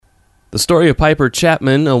The story of Piper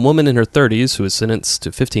Chapman, a woman in her 30s who was sentenced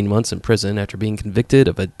to 15 months in prison after being convicted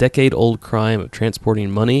of a decade-old crime of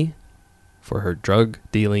transporting money for her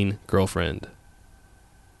drug-dealing girlfriend.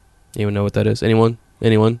 Anyone know what that is? Anyone?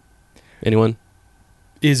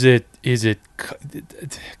 Is it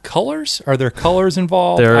colors? Are there colors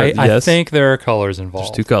involved? Yes. I think there are colors involved.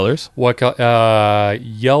 There's two colors. What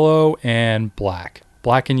yellow and black.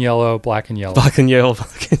 Black and yellow, black and yellow. Black and yellow,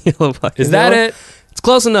 black and yellow, black Is and that yellow. it? It's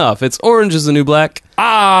close enough. It's Orange is the New Black.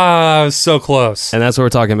 Ah, so close. And that's what we're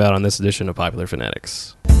talking about on this edition of Popular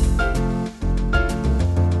Fanatics.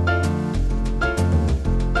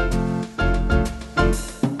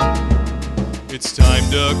 It's time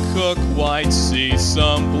to cook white, see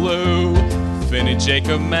some blue. Finney,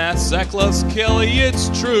 Jacob, Matt, Zach loves Kelly, it's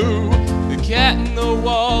true. The cat in the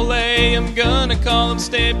wall, I'm gonna call him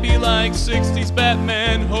Stampy like 60s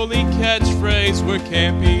Batman. Holy catchphrase, we're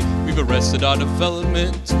campy. We've arrested our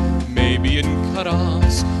development, maybe in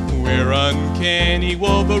cutoffs. We're uncanny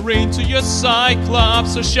Wolverine to your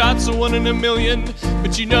Cyclops. Our shots are 1 in a million,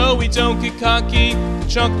 but you know we don't get cocky.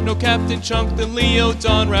 Chunk, no Captain Chunk, then Leo,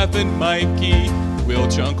 Don, Raph, and Mikey. Will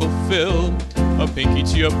Chunkle Phil, a pinky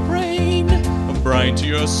to your brain, a brine to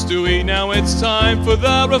your Stewie. Now it's time for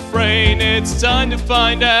the refrain. It's time to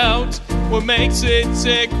find out what makes it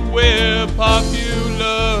tick. We're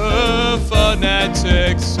Popular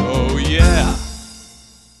Fanatics, oh yeah.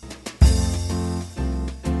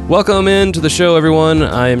 Welcome into the show, everyone.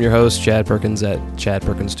 I am your host, Chad Perkins, at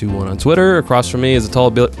ChadPerkins21 on Twitter. Across from me is a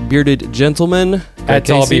tall, bearded gentleman. At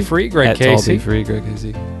Tall Be Free, Greg Casey. At Tall Be Free, Greg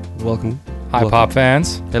Casey. Welcome. Hi, Pop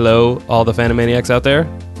fans. Hello, all the Phantomaniacs out there.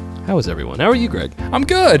 How is everyone? How are you, Greg? I'm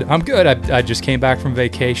good. I just came back from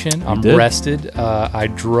vacation. I'm rested. I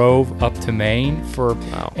drove up to Maine for...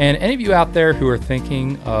 Wow. And any of you out there who are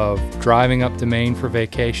thinking of driving up to Maine for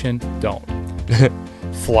vacation, don't.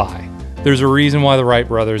 Fly. There's a reason why the Wright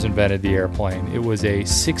brothers invented the airplane. It was a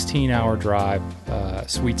 16-hour drive.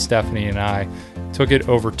 Sweet Stephanie and I took it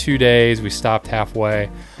over 2 days. We stopped halfway.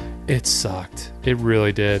 It sucked. It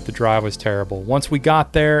really did. The drive was terrible. Once we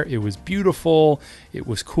got there, it was beautiful. It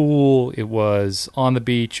was cool. It was on the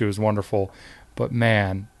beach. It was wonderful. But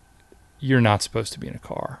man, you're not supposed to be in a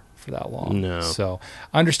car for that long. No. So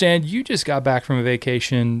I understand you just got back from a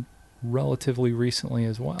vacation relatively recently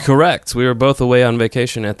as well. Correct. We were both away on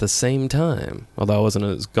vacation at the same time. Although I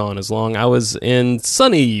wasn't gone as long. I was in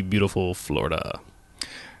sunny, beautiful Florida.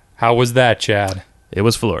 How was that, Chad? It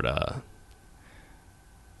was Florida.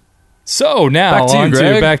 So now back to you,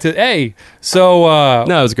 Greg. So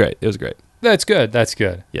no, it was great. It was great. That's good. That's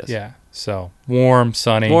good. Yes. Yeah. So warm,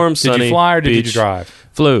 sunny. Sunny. Did you fly or did beach. you drive?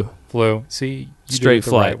 Flew. See, you Straight did it the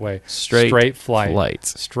flight. right way. Straight flight.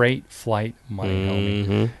 Straight flight money,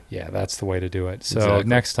 homie. Yeah, that's the way to do it. So Exactly.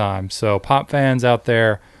 next time. So Pop fans out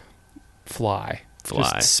there, fly. Fly.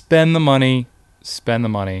 Just spend the money. Spend the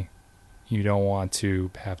money. You don't want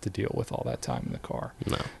to have to deal with all that time in the car.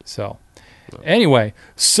 No. So anyway,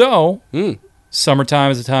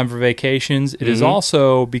 summertime is a time for vacations. It is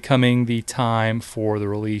also becoming the time for the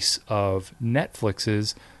release of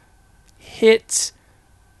Netflix's hit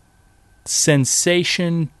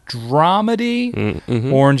sensation dramedy,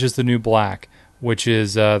 Orange is the New Black, which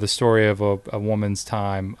is the story of a woman's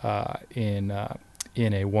time in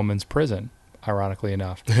a woman's prison, ironically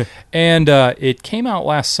enough. And it came out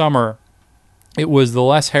last summer. It was the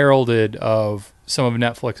less heralded of some of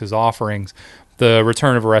Netflix's offerings. The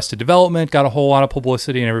return of Arrested Development got a whole lot of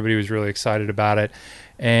publicity, and everybody was really excited about it.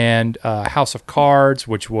 And House of Cards,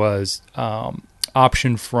 which was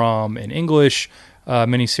optioned from an English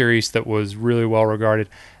miniseries that was really well regarded,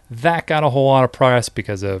 that got a whole lot of press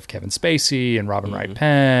because of Kevin Spacey and Robin Wright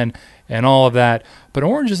Penn and all of that. But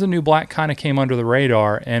Orange is the New Black kind of came under the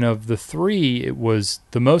radar, and of the three, it was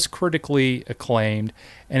the most critically acclaimed,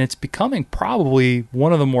 and it's becoming probably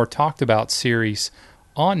one of the more talked about series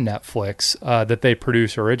on Netflix that they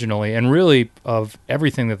produce originally, and really of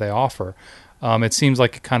everything that they offer. It seems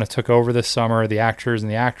like it kind of took over this summer, the actors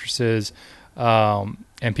and the actresses,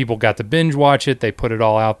 and people got to binge watch it. They put it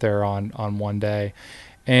all out there on one day.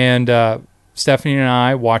 And Stephanie and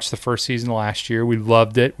I watched the first season last year. We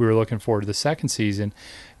loved it. We were looking forward to the second season.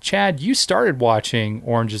 Chad, you started watching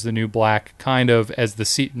Orange is the New Black as the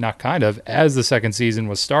second season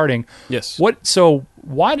was starting. Yes.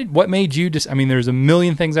 What made you just, I mean, there's a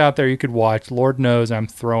million things out there you could watch. Lord knows I'm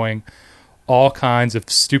throwing all kinds of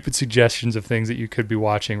stupid suggestions of things that you could be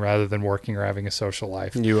watching rather than working or having a social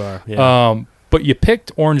life. You are, yeah. But you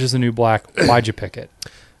picked Orange is the New Black. Why'd you pick it?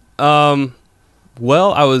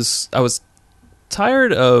 Well, I was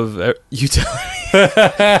tired of you telling me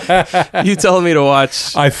You told me to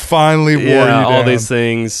watch. I finally wore you down. All these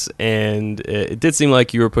things, and it did seem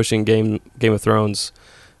like you were pushing Game of Thrones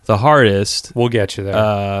the hardest. We'll get you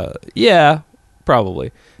there. Yeah,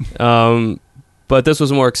 probably. But this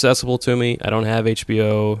was more accessible to me. I don't have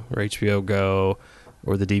HBO or HBO Go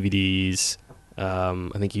or the DVDs. I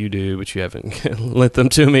think you do, but you haven't lent them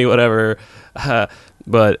to me, whatever.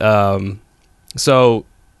 So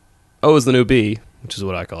O is the New B, which is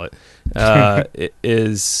what I call it,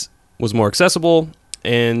 was more accessible.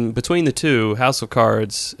 And between the two, House of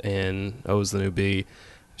Cards and O is the New B,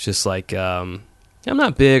 it's just like, I'm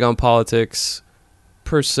not big on politics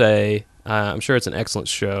per se. I'm sure it's an excellent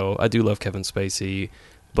show. I do love Kevin Spacey,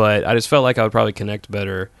 but I just felt like I would probably connect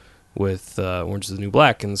better with Orange is the New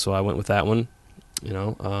Black, and so I went with that one. You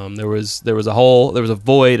know, there was a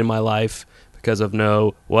void in my life because of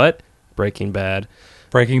Breaking Bad.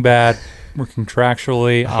 Breaking Bad. We're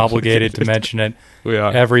contractually obligated to mention it. We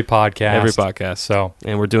are every podcast. So,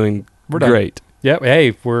 and we're doing great. Yep.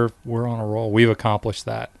 Hey, we're on a roll. We've accomplished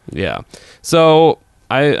that. Yeah. So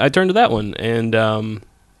I turned to that one, and I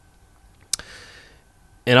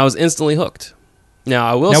was instantly hooked.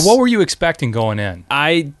 Now what were you expecting going in?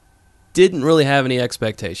 I didn't really have any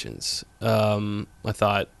expectations. I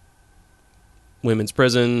thought women's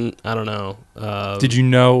prison. I don't know. Did you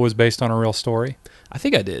know it was based on a real story? I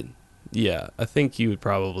think I did. Yeah, I think you would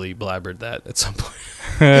probably blabbered that at some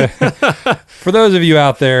point. For those of you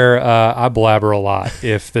out there, I blabber a lot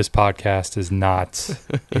if this podcast is not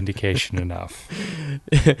indication enough.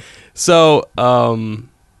 So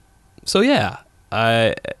yeah,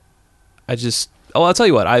 I'll tell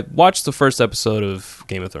you what, I watched the first episode of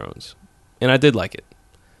Game of Thrones, and I did like it.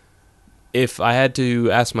 If I had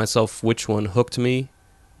to ask myself which one hooked me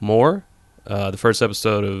more, the first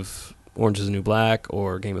episode of Orange is the New Black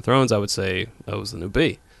or Game of Thrones, I would say that was the New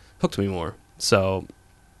B. Hooked me more. So,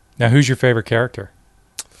 now who's your favorite character?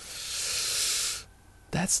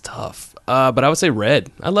 That's tough. But I would say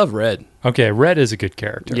Red. I love Red. Okay, Red is a good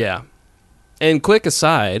character. Yeah. And quick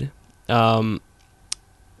aside, there's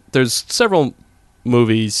several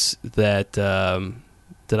movies that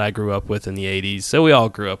I grew up with in the 80s. So we all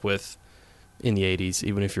grew up with in the 80s,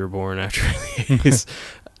 even if you were born after the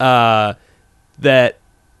 80s. That,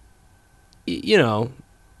 you know,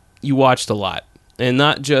 you watched a lot. And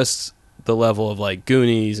not just the level of like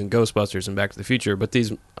Goonies and Ghostbusters and Back to the Future, but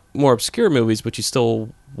these more obscure movies, but you still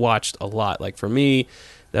watched a lot. Like for me,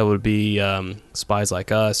 that would be Spies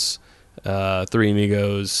Like Us, Three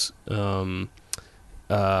Amigos,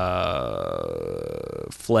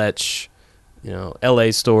 Fletch, you know,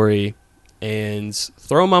 L.A. Story, and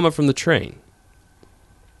Throw Mama from the Train.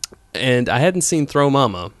 And I hadn't seen Throw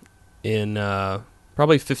Mama in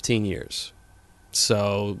probably 15 years.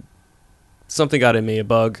 So something got in me, a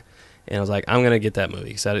bug, and I was like, I'm going to get that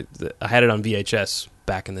movie. Because I had it on VHS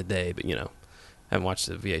back in the day, but, you know, I haven't watched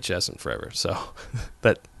the VHS in forever. So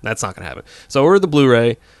that's not going to happen. So I ordered the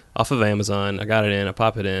Blu-ray off of Amazon. I got it in. I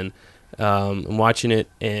pop it in. I'm watching it,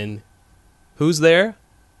 and who's there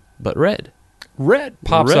but Red? Red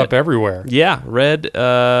pops up everywhere. Yeah, Red.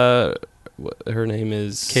 Her name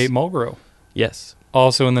is Kate Mulgrew. Yes.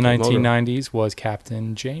 Also in the 1990s was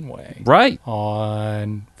Captain Janeway. Right.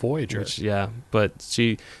 On Voyager. But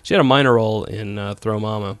she had a minor role in Throw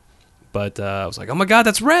Mama. But I was like, oh my God,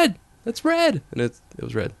 that's Red. That's Red. And it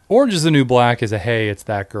was Red. Orange is the New Black is a hey, it's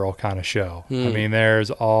that girl kind of show. I mean, there's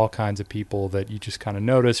all kinds of people that you just kind of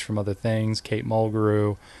notice from other things. Kate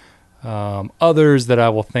Mulgrew. Others that I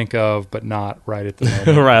will think of, but not right at the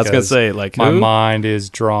moment. Right, I was going to say, like, my who? mind is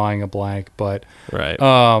drawing a blank. But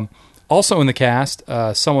right. Also in the cast,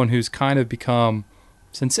 someone who's kind of become,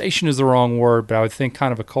 sensation is the wrong word, but I would think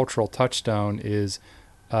kind of a cultural touchstone is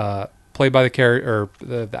played by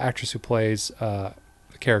the actress who plays the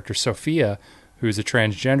character Sophia, who is a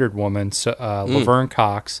transgendered woman, Laverne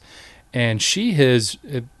Cox, and she has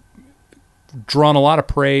drawn a lot of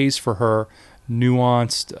praise for her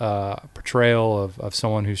nuanced portrayal of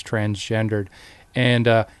someone who's transgendered, and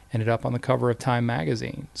ended up on the cover of Time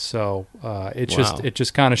magazine. So it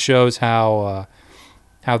just kind of shows how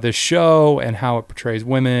this show and how it portrays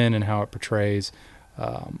women and how it portrays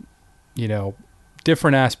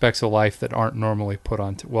different aspects of life that aren't normally put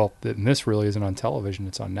on and this really isn't on television,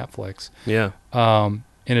 it's on Netflix. Yeah.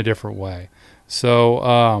 In a different way. So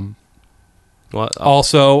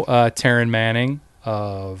also Taryn Manning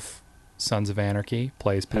of Sons of Anarchy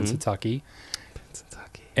plays Pennsatucky.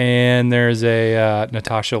 And there's a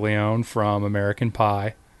Natasha Lyonne from American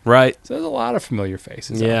Pie. Right. So there's a lot of familiar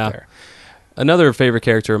faces out there. Another favorite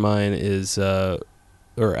character of mine is, or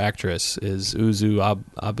actress, is Uzu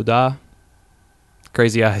Abudah.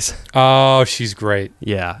 Crazy Eyes. Oh, she's great.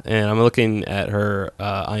 Yeah, and I'm looking at her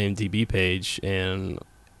IMDb page, and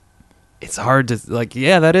it's hard to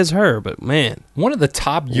that is her, but man, One of the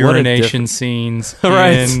top What a urination scenes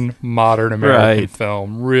Right. in modern American Right.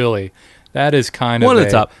 film. Really, that is kind one of of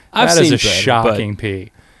the top. I've that seen is a better, shocking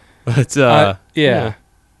pee. but Yeah.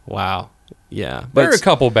 wow, yeah, There are a but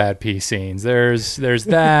couple bad pee scenes. There's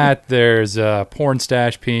that. There's porn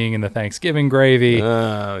stash peeing in the Thanksgiving gravy.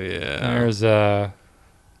 oh yeah, There's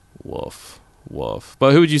woof.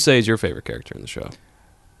 But who would you say is your favorite character in the show?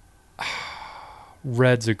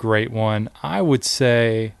 Red's a great one. I would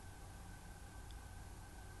say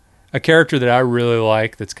a character that I really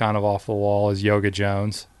like that's kind of off the wall is Yoga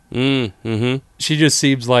Jones. Mm-hmm. She just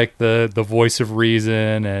seems like the voice of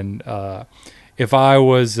reason, and if I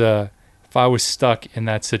was stuck in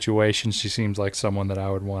that situation, she seems like someone that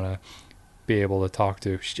I would want to be able to talk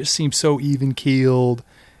to. She just seems so even keeled,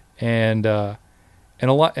 and a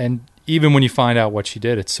lot. And even when you find out what she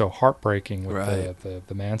did, it's so heartbreaking with Right.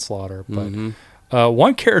 the manslaughter. But Mm-hmm.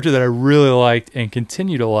 one character that I really liked and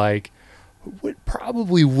continue to like,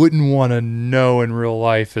 probably wouldn't want to know in real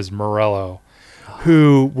life, is Morello,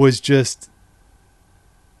 who was just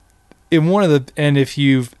in one of the. And if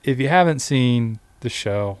you haven't seen the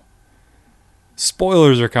show,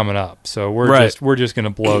 spoilers are coming up, so Right. we're just going to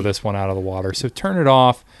blow this one out of the water. So turn it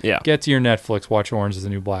off. Yeah. Get to your Netflix. Watch Orange Is the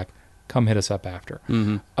New Black. Come hit us up after.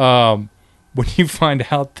 Mm-hmm. When you find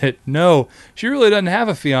out that no, she really doesn't have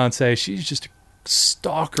a fiance. She's just a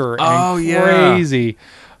stalker and Oh, yeah. crazy.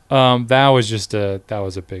 That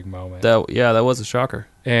was a big moment. That was a shocker.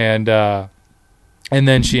 And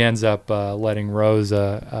then she ends up letting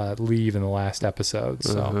Rosa leave in the last episode.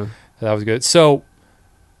 So Uh-huh. that was good. So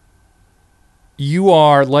you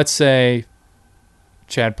are, let's say,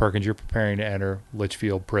 Chad Perkins, you're preparing to enter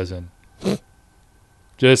Litchfield Prison.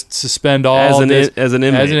 Just suspend all as an dis- inmate. As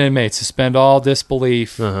an inmate, suspend all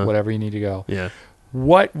disbelief, Uh-huh. whatever you need to go. Yeah.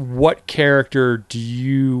 What character do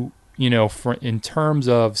you in terms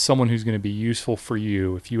of someone who's going to be useful for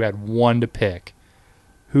you, if you had one to pick,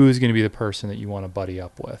 who is going to be the person that you want to buddy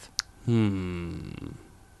up with?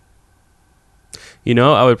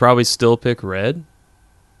 I would probably still pick Red.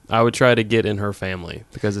 I would try to get in her family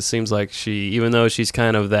because it seems like she, even though she's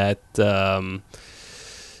kind of that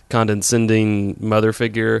condescending mother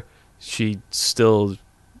figure, she still,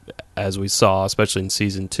 as we saw, especially in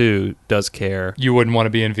season 2, does care. You wouldn't want to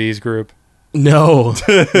be in V's group? No,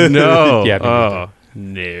 no, Yeah,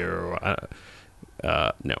 me no,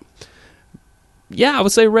 no. Yeah, I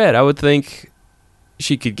would say Red. I would think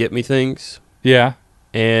she could get me things, Yeah.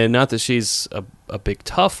 and not that she's a big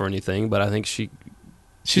tough or anything, but I think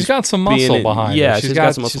She's got some muscle behind her. Yeah, she's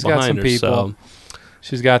got some muscle behind her. People.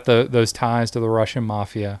 She's got those ties to the Russian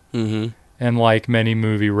mafia. Mm-hmm. And like many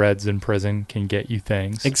movie Reds in prison can get you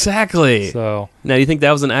things. Exactly. So now, do you think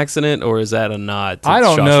that was an accident or is that a nod to I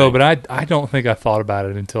don't Shawshank? know, but I don't think I thought about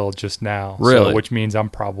it until just now. Really? So, which means I'm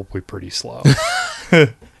probably pretty slow.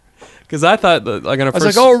 Because I thought that, like, on our I was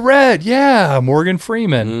first... like, oh, Red, yeah, Morgan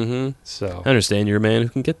Freeman. Mm-hmm. So I understand you're a man who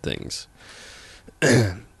can get things.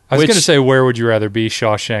 I was going to say, where would you rather be,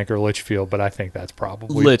 Shawshank or Litchfield? But I think that's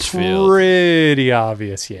probably Litchfield. pretty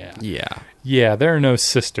obvious. Yeah, Yeah. yeah. There are no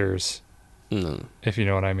sisters, Mm. if you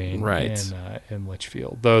know what I mean. Right. In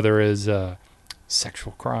Litchfield, though there is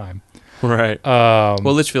sexual crime. Right. Well,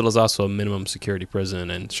 Litchfield is also a minimum security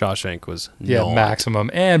prison, and Shawshank was not.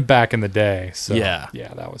 maximum, and back in the day. So Yeah.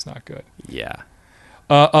 that was not good. Yeah.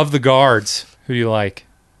 Of the guards, who do you like?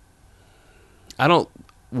 I don't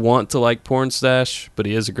want to like Pornstash, but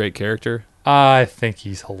he is a great character. I think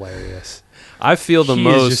he's hilarious. I feel the He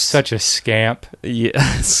most... is just such a scamp. Yeah,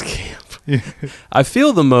 scamp. I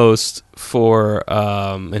feel the most for,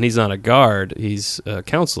 and he's not a guard, he's a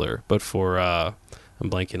counselor, but for, I'm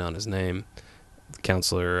blanking on his name,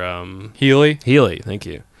 Counselor Healy? Healy, thank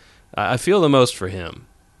you. I feel the most for him,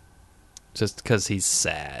 just because he's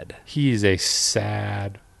sad. He's a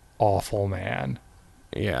sad, awful man.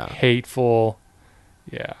 Yeah. Hateful.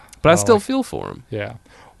 Yeah. But I still like- feel for him. Yeah.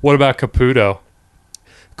 What about Caputo?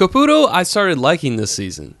 Caputo, I started liking this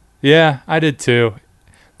season. Yeah, I did too.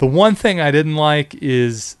 The one thing I didn't like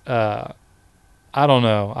is I don't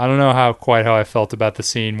know how I felt about the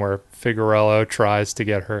scene where Figuerello tries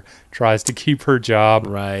to keep her job,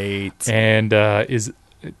 Right. and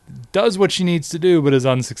does what she needs to do, but is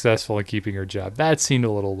unsuccessful in keeping her job. That seemed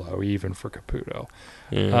a little low, even for Caputo.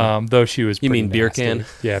 Yeah. Though she was. You pretty mean beer nasty. can?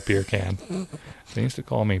 Yeah, beer can. They used to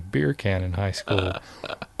call me beer can in high school.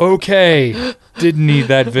 Okay, didn't need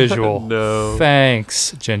that visual. No.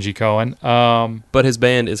 Thanks, Genji Cohen. But his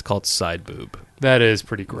band is called Side Boob. That is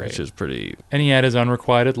pretty great. Which is pretty... And he had his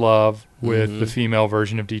unrequited love with the female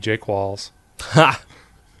version of DJ Qualls. Ha!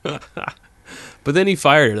 But then he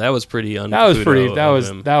fired her. That was pretty That was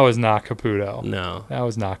him. that was not Caputo. No. That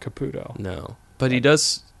was not Caputo. No. But he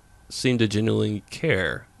does seem to genuinely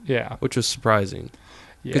care. Yeah. Which was surprising.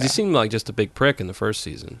 Because Yeah. he seemed like just a big prick in the first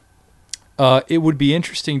season. It would be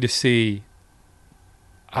interesting to see.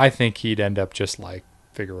 I think he'd end up just like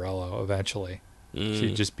Figuerello eventually.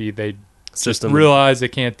 He'd just be, they'd just realize they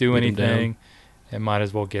can't do anything and might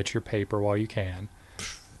as well get your paper while you can.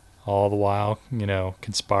 All the while,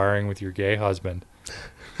 conspiring with your gay husband.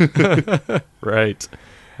 Right.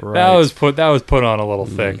 That was put on a little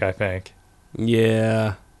thick, I think.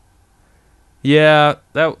 Yeah. Yeah,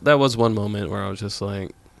 that was one moment where I was just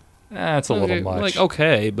like, that's a little much. Like,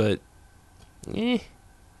 okay, but I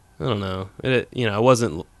don't know. It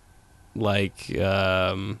wasn't like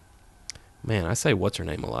man, I say what's her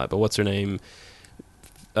name a lot, but what's her name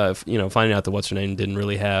finding out that what's her name didn't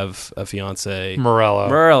really have a fiance.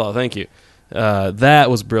 Morello, thank you. That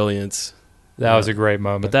was brilliant. That was a great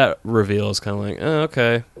moment. But that reveal is kind of like, oh,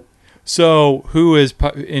 okay. So, who is,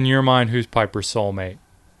 in your mind, who's Piper's soulmate?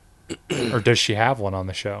 Or does she have one on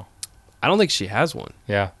the show? I don't think she has one.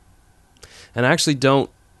 Yeah. And I actually don't.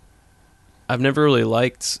 I've never really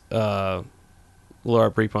liked Laura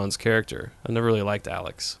Prepon's character. I've never really liked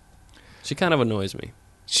Alex. She kind of annoys me.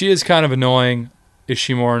 She is kind of annoying. Is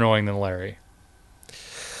she more annoying than Larry?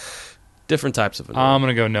 Different types of annoying. I'm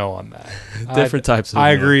going to go no on that. Different types of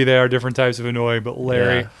annoying. I agree they are different types of annoying, but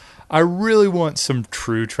Larry, I really want some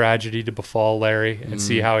true tragedy to befall Larry and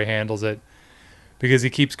see how he handles it. Because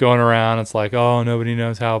he keeps going around. It's like, oh, nobody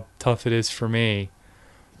knows how tough it is for me.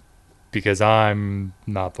 Because I'm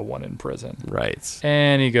not the one in prison. Right.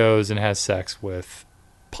 And he goes and has sex with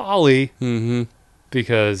Polly. Mm-hmm.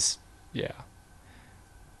 Because,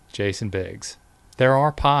 Jason Biggs. There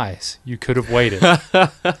are pies. You could have waited.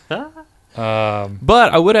 But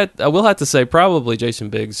I will have to say probably Jason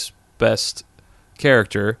Biggs' best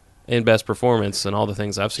character and best performance and all the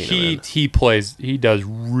things I've seen him in. He does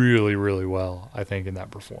really, really well, I think, in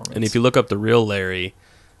that performance. And if you look up the real Larry,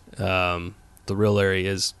 the real Larry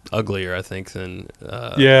is uglier, I think, than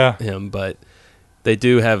him. But they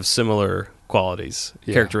do have similar qualities,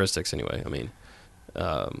 characteristics anyway. I mean,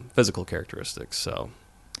 physical characteristics. So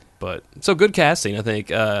good casting, I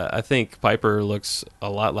think. I think Piper looks a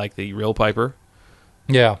lot like the real Piper.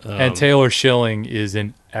 Yeah, and Taylor Schilling is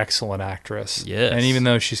an excellent actress. Yes. And even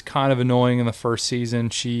though she's kind of annoying in the first season,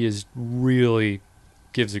 she is really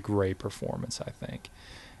gives a great performance, I think.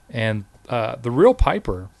 And the real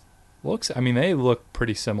Piper they look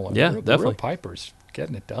pretty similar. Yeah, the definitely. real Piper's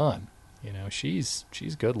getting it done. She's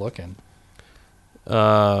good looking.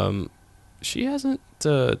 She hasn't.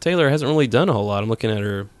 Taylor hasn't really done a whole lot. I'm looking at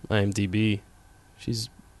her IMDb. She's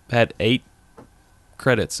had 8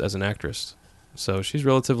 credits as an actress, so she's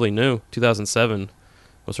relatively new. 2007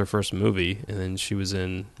 was her first movie, and then she was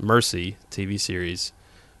in Mercy TV series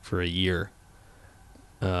for a year.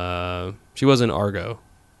 She was in Argo.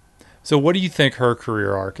 So, what do you think her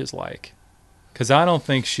career arc is like? Because I don't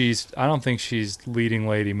think she's leading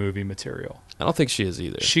lady movie material. I don't think she is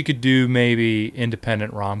either. She could do maybe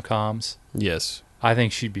independent rom-coms. Yes. I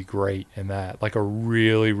think she'd be great in that. Like a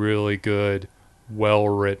really, really good,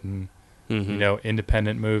 well-written,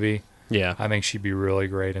 independent movie. Yeah. I think she'd be really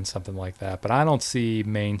great in something like that. But I don't see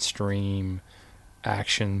mainstream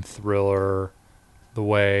action thriller the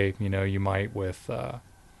way, you might with,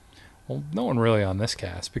 no one really on this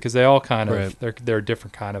cast because they all kind of, they're a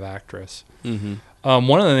different kind of actress. Mm-hmm.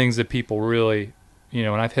 One of the things that people really, and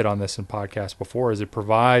I've hit on this in podcasts before, is it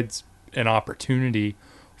provides an opportunity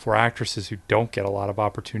for actresses who don't get a lot of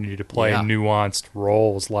opportunity to play nuanced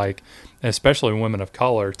roles, like especially women of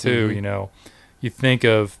color too. Mm-hmm. You think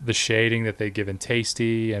of the shading that they give in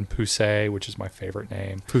Tasty and Poussey, which is my favorite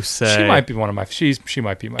name. Poussey. She might be one of my. She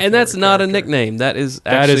might be my. And that's not character. a nickname. That is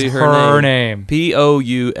actually her name. Poussey.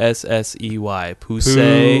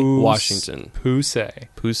 Poussey, Washington.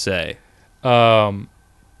 Poussey.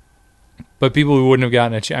 But people who wouldn't have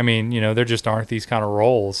gotten a chance, there just aren't these kind of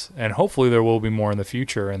roles. And hopefully there will be more in the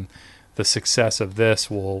future. And the success of this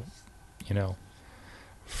will,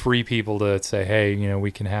 free people to say, hey, we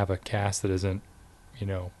can have a cast that isn't,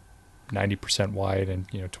 90% white and,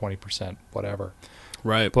 20% whatever.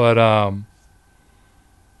 Right. But,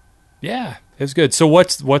 yeah, it was good. So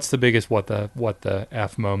what's the biggest what the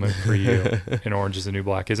F moment for you in Orange is the New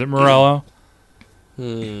Black? Is it Morello?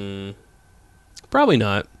 Probably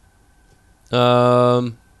not.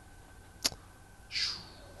 Man.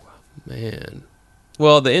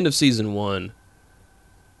 Well, the end of season 1,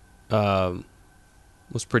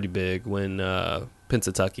 was pretty big when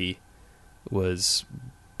Pennsatucky was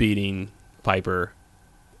beating Piper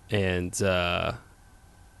and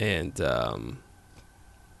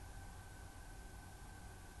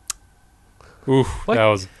Oof, What?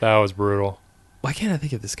 that was brutal. why can't I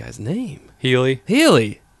think of this guy's name? Healy.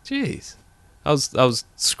 Jeez. I was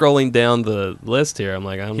scrolling down the list here. I'm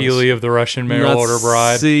like, I'm Healy of the Russian mail not order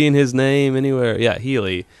bride. seeing his name anywhere. Yeah,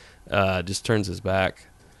 Healy just turns his back.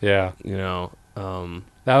 Yeah. You know,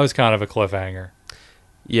 That was kind of a cliffhanger.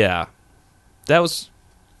 yeah, that was.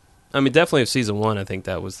 I mean, definitely of season 1. I think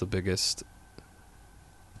that was the biggest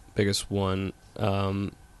one.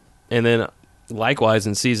 And then likewise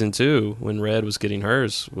in season 2, when Red was getting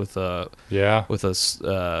hers with a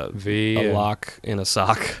V. a lock in a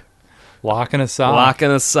sock. Lock and a sock. Lock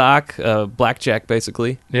in a sock, blackjack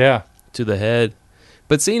basically, Yeah. to the head.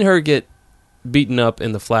 But seeing her get beaten up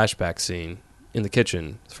in the flashback scene in the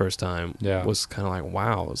kitchen the first time was kind of like,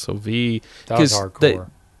 wow. So V... That was hardcore.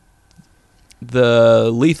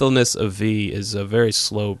 The lethalness of V is a very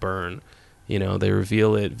slow burn. You know, they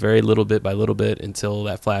reveal it very little bit by little bit until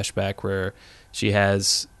that flashback where she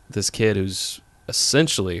has this kid who's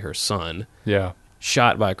essentially her son Yeah.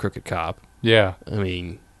 shot by a crooked cop. Yeah. I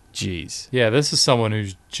mean... Jeez. Yeah, this is someone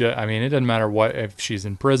who's I mean, it doesn't matter what. If she's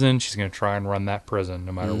in prison, she's going to try and run that prison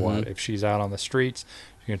no matter what. If she's out on the streets,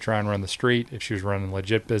 she's going to try and run the street. If she was running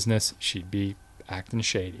legit business, she'd be acting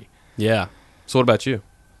shady. Yeah. So what about you?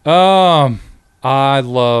 I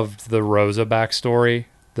loved the Rosa backstory,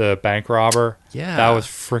 the bank robber. Yeah. That was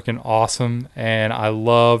freaking awesome. And I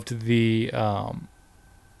loved the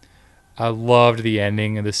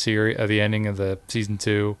ending of the series, the ending of the season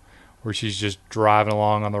 2, where she's just driving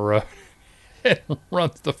along on the road and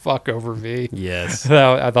runs the fuck over V. Yes.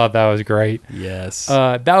 I thought that was great. Yes.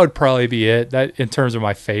 That would probably be it. That in terms of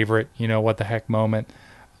my favorite, what the heck moment.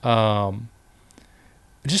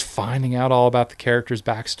 Just finding out all about the characters'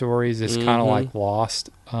 backstories is kind of like Lost.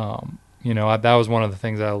 That was one of the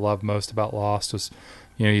things that I loved most about Lost was,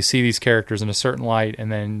 you see these characters in a certain light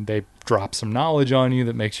and then they drop some knowledge on you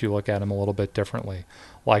that makes you look at them a little bit differently.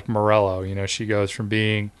 Like Morello, she goes from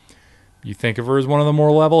being... You think of her as one of the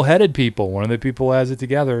more level-headed people, one of the people who has it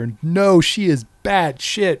together. And no, she is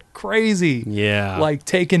batshit crazy. Yeah. Like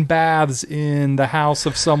taking baths in the house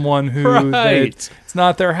of someone who Right. it's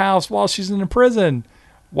not their house while she's in a prison.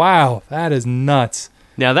 Wow, that is nuts.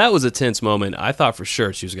 Now, that was a tense moment. I thought for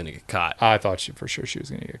sure she was going to get caught. I thought for sure she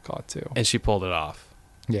was going to get caught too. And she pulled it off.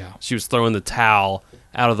 Yeah. She was throwing the towel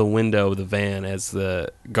out of the window of the van as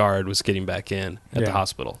the guard was getting back in at the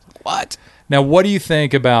hospital. What? Now, what do you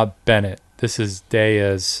think about Bennett? This is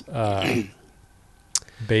Daya's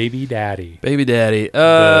baby daddy. Baby daddy.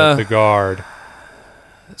 The guard.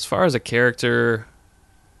 As far as a character,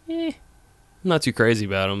 I'm not too crazy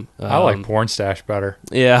about him. I like Porn Stash better.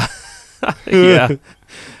 Yeah. Yeah.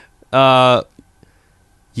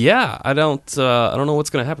 Yeah, I don't know what's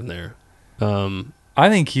going to happen there. I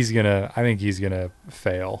think he's gonna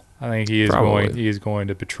fail. I think he is going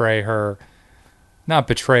to betray her. Not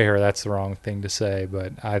betray her, that's the wrong thing to say,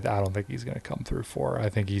 but I don't think he's going to come through for her. I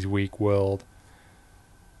think he's weak-willed.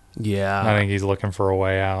 Yeah. I think he's looking for a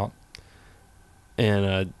way out.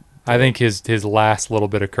 And I think his last little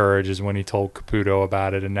bit of courage is when he told Caputo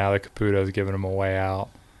about it, and now that Caputo's giving him a way out.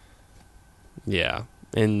 Yeah.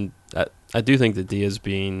 And I do think that Dia's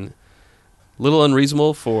being a little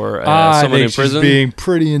unreasonable for someone in prison. She's being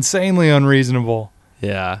pretty insanely unreasonable.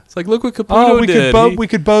 Yeah, it's like, look what Caputo did. We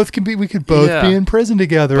could both be in prison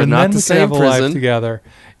together, but and not then the we could same have a prison. life together.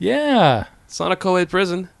 Yeah, it's not a co-ed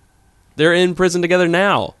prison. They're in prison together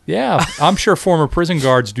now. Yeah, I'm sure former prison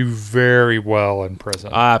guards do very well in prison.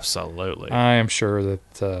 Absolutely, I am sure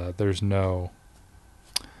that there's no.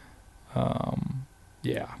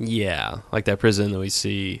 Yeah, like that prison that we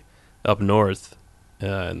see up north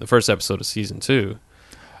in the first episode of season 2.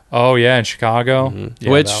 Oh, yeah, in Chicago. Mm-hmm.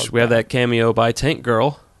 Yeah, Which we have that cameo by Tank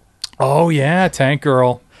Girl. Oh, yeah, Tank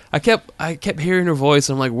Girl. I kept hearing her voice.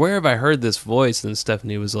 And I'm like, where have I heard this voice? And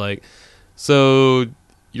Stephanie was like, so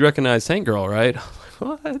you recognize Tank Girl, right? I'm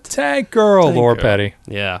like, what? Tank Girl. Laura Petty.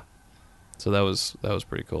 Yeah. So that was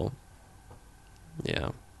pretty cool. Yeah.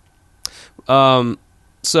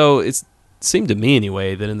 So it seemed to me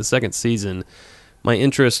anyway that in the second season, my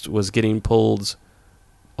interest was getting pulled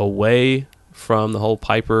away from the whole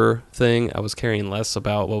Piper thing. I was caring less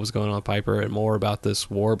about what was going on with Piper and more about this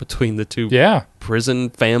war between the two prison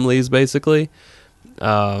families, basically.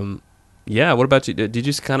 What about you? Did you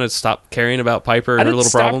just kind of stop caring about Piper and her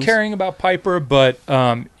little problems? I didn't stop caring about Piper, but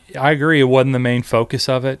I agree it wasn't the main focus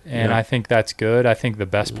of it, and I think that's good. I think the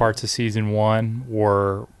best parts of season 1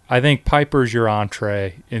 were I think Piper's your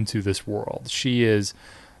entree into this world. She is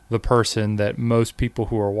the person that most people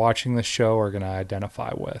who are watching this show are going to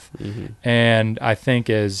identify with. Mm-hmm. And I think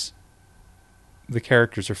as the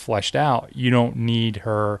characters are fleshed out, you don't need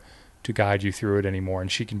her to guide you through it anymore,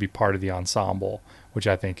 and she can be part of the ensemble, which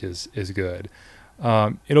I think is good.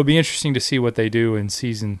 It'll be interesting to see what they do in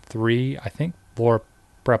season 3. I think Laura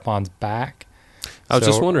Prepon's back. I was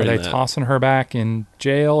just wondering, are they tossing her back in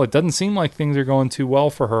jail? It doesn't seem like things are going too well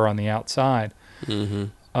for her on the outside. Mm-hmm.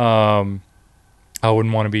 I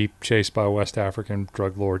wouldn't want to be chased by a West African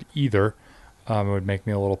drug lord either. It would make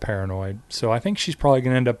me a little paranoid. So I think she's probably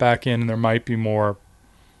going to end up back in, and there might be more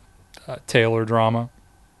Piper drama.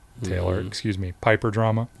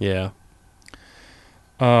 Yeah.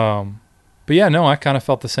 But yeah, no, I kind of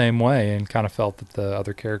felt the same way, and kind of felt that the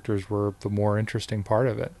other characters were the more interesting part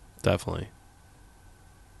of it. Definitely.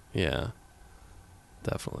 Yeah.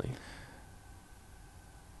 Definitely.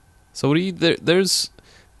 So what do you there's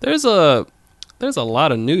a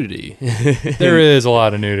lot of nudity. There is a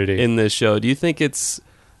lot of nudity in this show. Do you think it's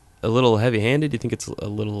a little heavy-handed? Do you think it's a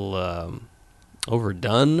little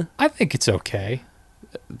overdone? I think it's okay.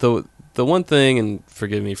 The one thing, and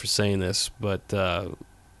forgive me for saying this, but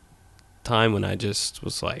time when I just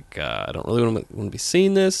was like, I don't really want to be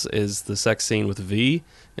seeing this, is the sex scene with V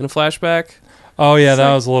in a flashback. Oh yeah,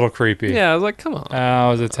 that was a little creepy. Yeah, I was like, come on. That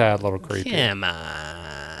was a tad little creepy. Come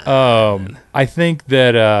on. I think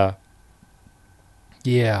that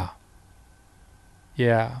yeah.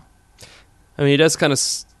 I mean, it does kind of.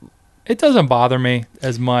 It doesn't bother me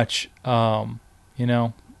as much, you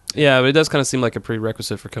know. Yeah, but it does kind of seem like a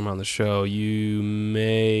prerequisite for coming on the show.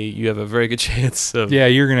 You have a very good chance of. Yeah,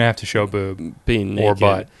 you're gonna have to show boob being naked. Or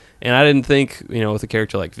butt. And I didn't think, with a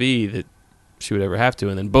character like V, that she would ever have to,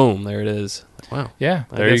 and then boom, there it is. Like, wow. Yeah,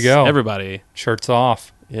 I there guess you go. Everybody. Shirts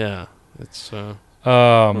off. Yeah, it's.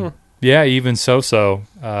 Yeah, even So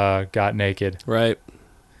got naked. Right.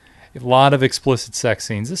 A lot of explicit sex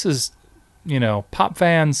scenes. This is, pop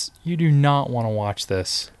fans, you do not want to watch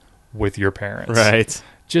this with your parents. Right.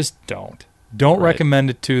 Just don't. Don't Right. recommend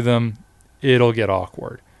it to them. It'll get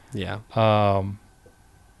awkward. Yeah.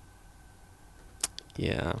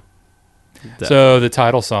 Yeah. So the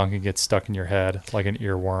title song can get stuck in your head like an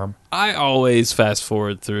earworm. I always fast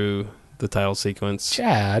forward through the title sequence.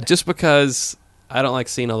 Chad. Just because I don't like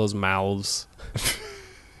seeing all those mouths.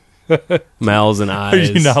 Mouths and eyes.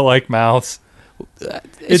 Do you not like mouths?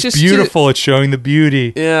 It's just beautiful. It's showing the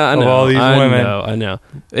beauty I know, of all these women. I know.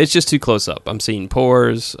 It's just too close up. I'm seeing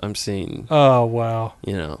pores. I'm seeing... Oh, wow.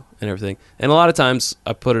 and everything. And a lot of times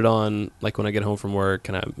I put it on, like when I get home from work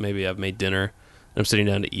and maybe I've made dinner and I'm sitting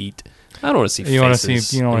down to eat. I don't want to see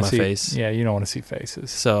faces in my face. Yeah, you don't want to see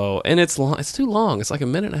faces. So, and it's long. It's too long. It's like a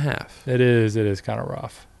minute and a half. It is. It is kind of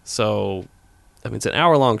rough. So, I mean, it's an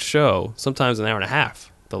hour-long show. Sometimes an hour and a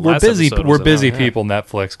half. We're busy people,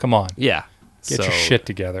 Netflix. Come on. Yeah. Get your shit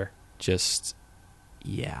together. Just,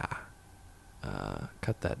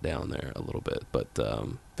 cut that down there a little bit.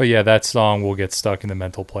 But yeah, that song will get stuck in the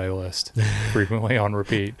mental playlist frequently on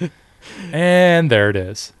repeat. And there it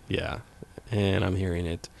is. Yeah. And I'm hearing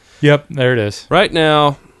it. Yep, there it is. Right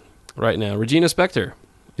now, Regina Spektor.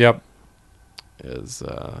 Yep. Is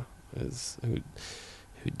who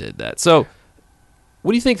did that. So,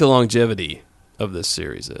 what do you think the longevity of this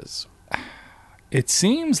series is? It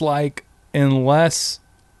seems like unless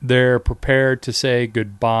they're prepared to say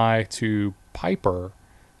goodbye to Piper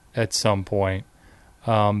at some point,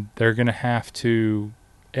 they're going to have to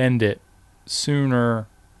end it sooner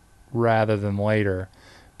rather than later,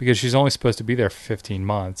 because she's only supposed to be there for 15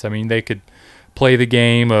 months. I mean, they could play the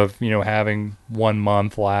game of, having 1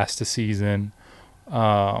 month last a season,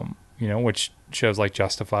 which shows like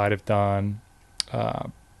Justified have done.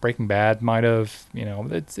 Breaking Bad might have,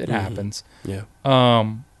 it happens. Yeah.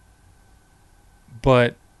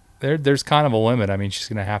 But there's kind of a limit. I mean, she's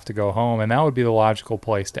going to have to go home, and that would be the logical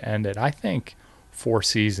place to end it. I think 4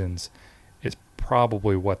 seasons is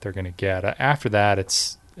probably what they're going to get. After that,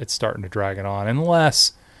 it's starting to drag it on,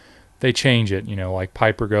 unless they change it, like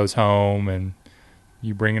Piper goes home and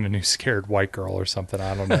you bring in a new scared white girl or something.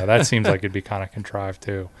 I don't know. That seems like it'd be kind of contrived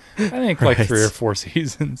too. I think like 3 or 4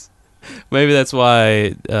 seasons. Maybe that's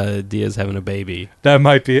why Dia's having a baby. That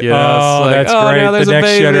might be. That's great. Now the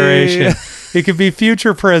next generation. It could be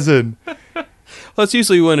future prison. Well, it's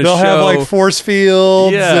usually when they'll have like force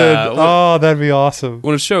fields. Yeah. And, that'd be awesome.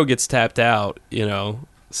 When a show gets tapped out,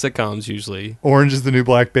 sitcoms usually. Orange is the New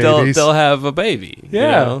Black babies. They'll have a baby.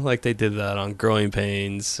 Yeah. Like they did that on Growing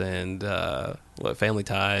Pains and Family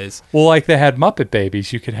Ties. Well, like they had Muppet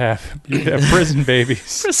babies. You could have prison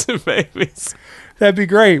babies. Prison babies. That'd be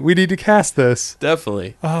great. We need to cast this.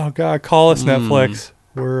 Definitely. Oh God, call us Netflix.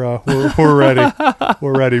 We're ready.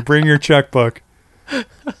 We're ready. Bring your checkbook,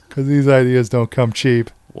 because these ideas don't come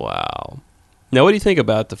cheap. Wow. Now, what do you think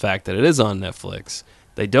about the fact that it is on Netflix?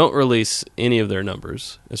 They don't release any of their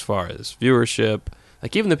numbers as far as viewership.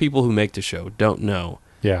 Like, even the people who make the show don't know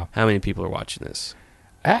how many people are watching this.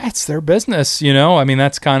 It's their business, I mean,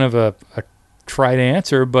 that's kind of a trite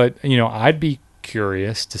answer, but, I'd be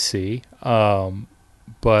curious to see.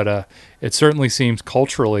 But it certainly seems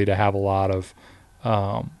culturally to have a lot of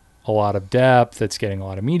depth. It's getting a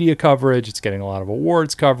lot of media coverage. It's getting a lot of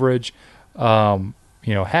awards coverage.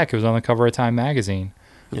 Heck, it was on the cover of Time magazine.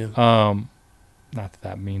 Yeah. Not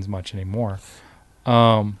that means much anymore.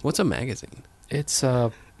 What's a magazine? It's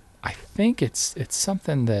I think it's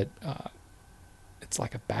something that it's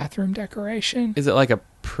like a bathroom decoration. Is it like a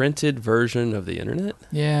printed version of the internet?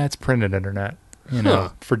 Yeah, it's printed internet.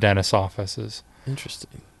 For dentist offices.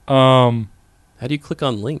 Interesting. How do you click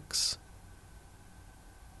on links?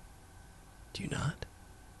 Do you not?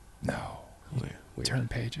 No. Weird. Turn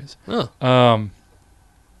pages. Oh.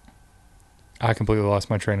 I completely lost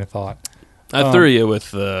my train of thought. I threw you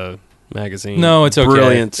with the magazine. No, it's okay.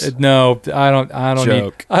 Brilliant. No, I don't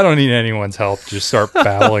joke. I don't need anyone's help. Just start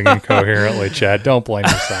babbling incoherently, Chad. Don't blame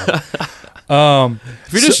yourself.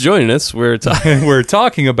 If you're just joining us, we're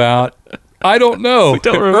talking about I don't know. We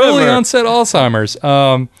don't remember. Early onset Alzheimer's.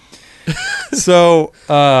 So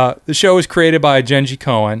the show was created by Genji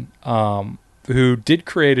Cohen, who did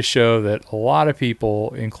create a show that a lot of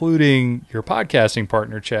people, including your podcasting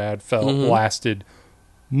partner, Chad, felt lasted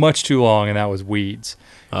much too long, and that was Weeds.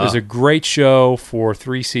 It was a great show for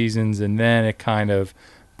 3 seasons, and then it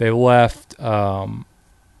they left the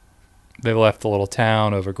little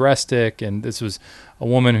town of Agrestic, and this was a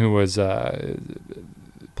woman who was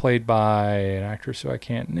played by an actress who I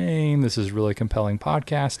can't name. This is really compelling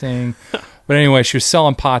podcasting. But anyway, she was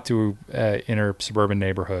selling pot to in her suburban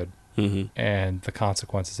neighborhood, and the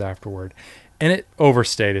consequences afterward. And it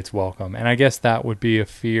overstayed its welcome. And I guess that would be a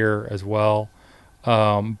fear as well.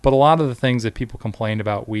 But a lot of the things that people complained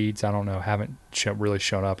about Weeds, I don't know, haven't really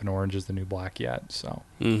shown up in Orange is the New Black yet. So,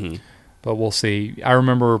 but we'll see. I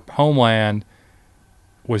remember Homeland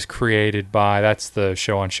was created by, that's the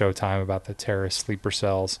show on Showtime about the terrorist sleeper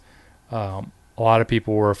cells. A lot of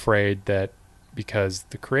people were afraid that because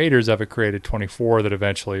the creators of it created 24, that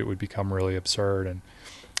eventually it would become really absurd. And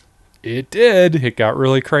it did. It got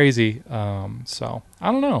really crazy. So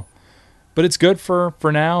I don't know. But it's good for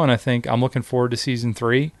now, and I think I'm looking forward to season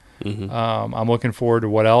 3. I'm looking forward to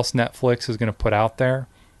what else Netflix is going to put out there.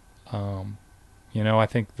 I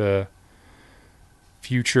think the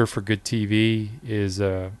future for good TV is,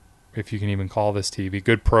 if you can even call this TV,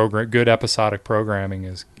 good episodic programming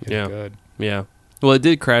is good. Yeah. Well, it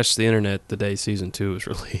did crash the internet the day season 2 was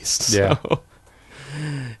released. So.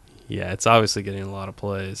 Yeah, it's obviously getting a lot of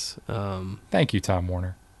plays. Thank you, Time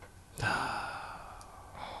Warner.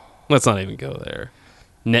 Let's not even go there.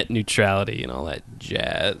 Net neutrality and all that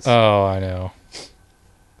jazz. Oh, I know.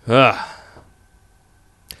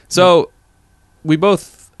 So, we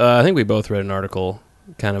both, I think we both read an article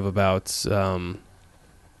kind of about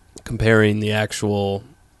comparing the actual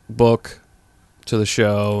book to the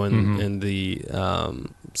show and the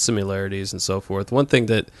similarities and so forth. One thing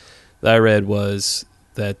that I read was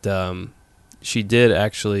that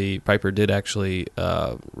Piper did actually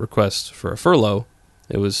request for a furlough.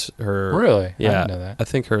 It was her. Really? Yeah. I didn't know that. I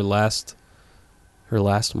think her last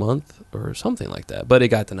month or something like that. But it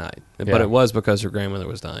got denied. Yeah. But it was because her grandmother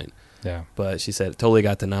was dying. Yeah. But she said it totally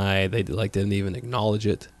got denied. They didn't even acknowledge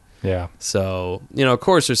it. Yeah. So, of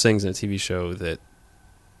course there's things in a TV show that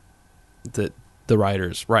the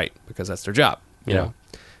writers write because that's their job, you know.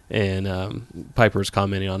 And Piper's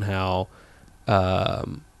commenting on how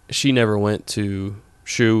she never went to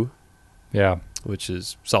SHU, which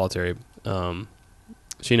is solitary.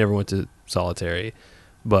 She never went to solitary,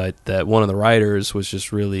 but that one of the writers was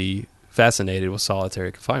just really fascinated with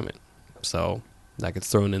solitary confinement. So that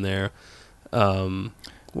gets thrown in there. What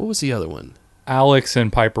was the other one? Alex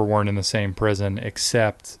and Piper weren't in the same prison,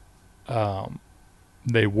 except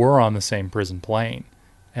they were on the same prison plane,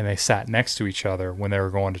 and they sat next to each other when they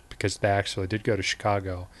were going to, because they actually did go to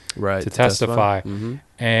Chicago to testify.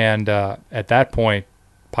 And at that point,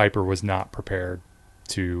 Piper was not prepared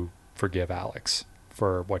to forgive Alex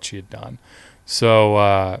for what she had done.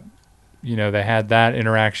 So, they had that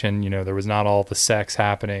interaction. There was not all the sex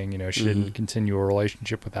happening. She didn't continue a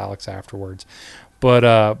relationship with Alex afterwards.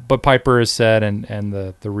 But Piper has said, and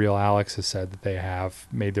the real Alex has said that they have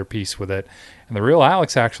made their peace with it. And the real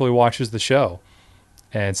Alex actually watches the show.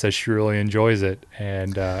 and says she really enjoys it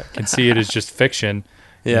and can see it as just fiction.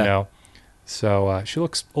 Yeah. You know, so she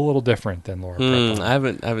looks a little different than Laura Prepon.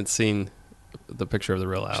 I haven't seen the picture of the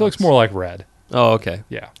real Alex. She looks more like Red. Oh, okay.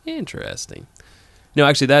 Yeah. Interesting. No,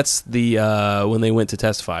 actually, that's the when they went to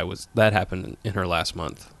testify. That happened in her last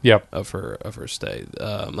month. Yep. Of her stay.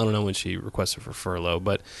 I don't know when she requested for furlough,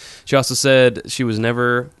 but she also said she was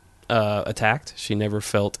never attacked. She never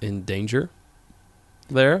felt in danger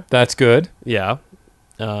there. That's good. Yeah.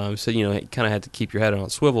 So you kind of had to keep your head on a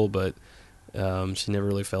swivel, but she never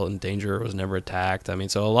really felt in danger. Was never attacked. I mean,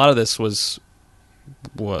 so a lot of this was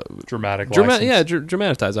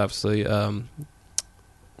dramatized, obviously.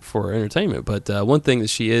 For entertainment, but one thing that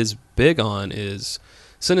she is big on is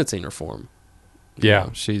sentencing reform.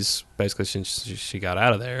 She's basically, since she got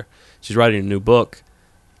out of there, she's writing a new book,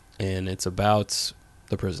 and it's about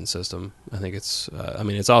the prison system. I think it's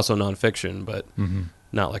it's also nonfiction, but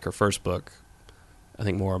not like her first book. I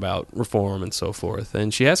think more about reform and so forth,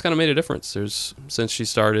 and she has kind of made a difference. Since she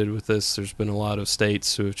started with this, there's been a lot of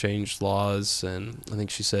states who have changed laws, and I think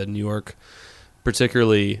she said New York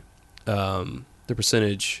particularly, the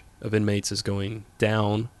percentage of inmates is going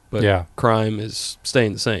down, but crime is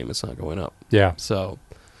staying the same. It's not going up. Yeah. So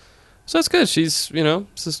that's good. She's,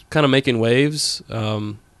 just kind of making waves.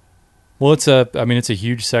 Well, it's a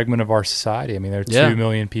huge segment of our society. I mean, there are 2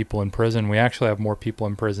 million people in prison. We actually have more people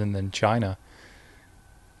in prison than China.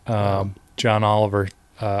 John Oliver,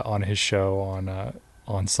 on his show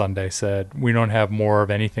on Sunday, said, we don't have more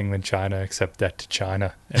of anything than China except debt to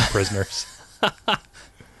China and prisoners.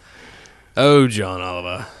 Oh, John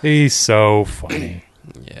Oliver. He's so funny.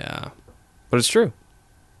 Yeah. But it's true.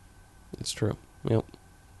 It's true. Yep.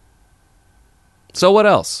 So what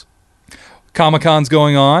else? Comic-Con's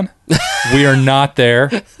going on. We are not there.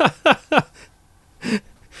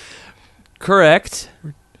 Correct.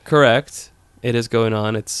 It is going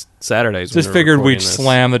on. It's Saturdays. Just figured we'd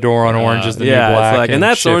slam the door on Orange is the New Black. And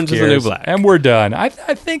that's Orange is the New Black. And we're done. I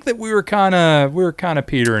think that we were kind of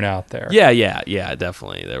petering out there. Yeah,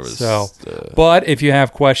 definitely. There was. So, but if you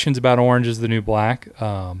have questions about Orange is the New Black,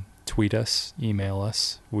 tweet us, email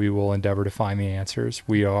us. We will endeavor to find the answers.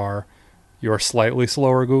 We are your slightly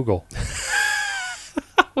slower Google.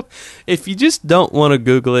 If you just don't want to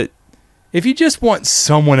Google it, if you just want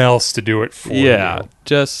someone else to do it for you,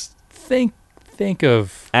 just think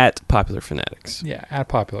of at Popular Fanatics. Yeah, at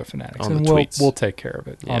Popular Fanatics. On the tweets. We'll take care of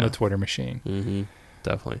it on the Twitter machine. Mm-hmm.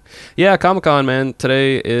 Definitely. Yeah, Comic-Con, man.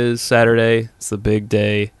 Today is Saturday. It's the big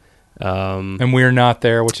day. And we're not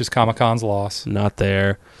there, which is Comic-Con's loss. Not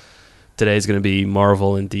there. Today's going to be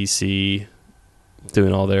Marvel and DC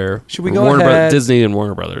doing all their Disney and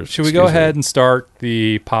Warner Brothers. Should we go ahead and start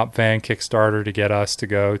the Pop Van Kickstarter to get us to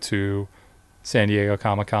go to San Diego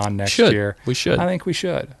Comic-Con next year? We should. I think we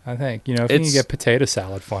should. If you can get potato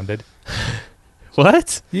salad funded.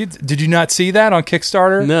 What? Did you not see that on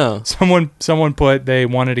Kickstarter? No. Someone put they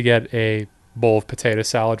wanted to get a bowl of potato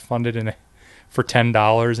salad funded for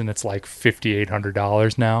 $10, and it's like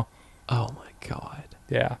 $5,800 now. Oh my God.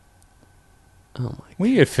 Yeah. Oh my God.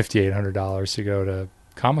 We get $5,800 to go to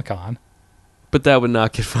Comic-Con. But that would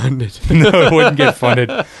not get funded. No, it wouldn't get funded.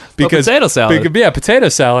 Because potato salad. Potato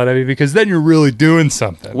salad. Because then you're really doing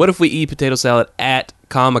something. What if we eat potato salad at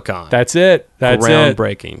Comic-Con? That's it.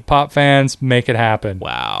 Groundbreaking. Pop fans, make it happen.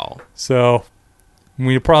 Wow. So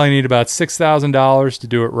we probably need about $6,000 to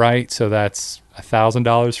do it right. So that's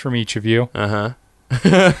 $1,000 from each of you. Uh-huh.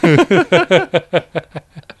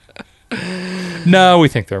 No, we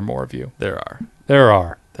think there are more of you. There are.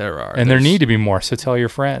 And there need to be more, so tell your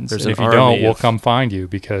friends. And if you don't, we'll come find you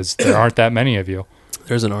because there aren't that many of you.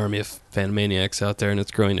 There's an army of Fanmaniacs out there, and it's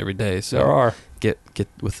growing every day. So there are. Get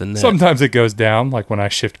with the net. Sometimes it goes down, like when I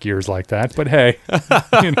shift gears like that. But hey.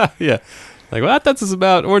 Yeah. Like, well, I thought this was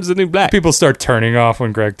about Orange is the New Black. People start turning off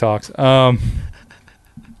when Greg talks.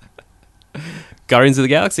 Guardians of the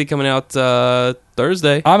Galaxy coming out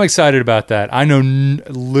Thursday. I'm excited about that. I know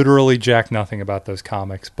literally jack nothing about those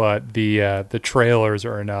comics, but the trailers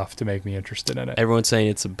are enough to make me interested in it. Everyone's saying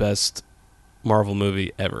it's the best Marvel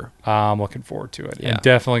movie ever. I'm looking forward to it. Yeah. And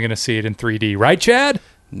definitely going to see it in 3D. Right, Chad?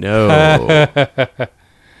 No.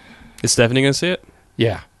 Is Stephanie going to see it?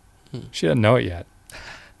 Yeah. She doesn't know it yet,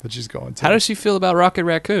 but she's going to. How does she feel about Rocket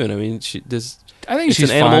Raccoon? I mean, I think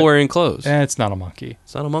she's an animal wearing clothes. It's not a monkey.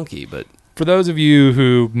 It's not a monkey, but... For those of you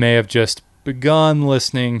who may have just begun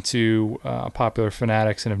listening to Popular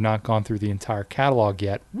Fanatics and have not gone through the entire catalog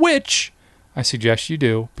yet, which I suggest you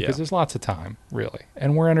do, because there's lots of time, really,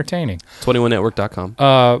 and we're entertaining. 21network.com.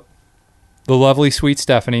 The lovely, sweet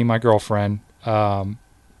Stephanie, my girlfriend,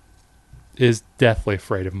 is deathly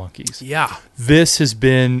afraid of monkeys. Yeah. This has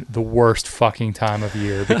been the worst fucking time of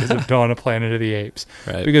year because of Dawn of Planet of the Apes.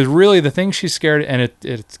 Right. Because really the thing she's scared, and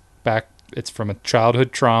it's from a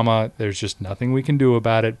childhood trauma. There's just nothing we can do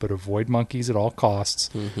about it but avoid monkeys at all costs.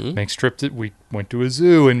 Mm-hmm. We went to a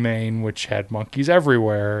zoo in Maine, which had monkeys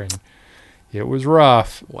everywhere, and it was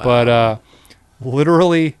rough. Wow. But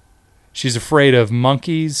literally, she's afraid of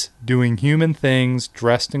monkeys doing human things,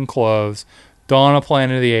 dressed in clothes. Dawn of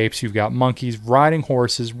Planet of the Apes, you've got monkeys riding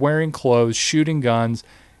horses, wearing clothes, shooting guns.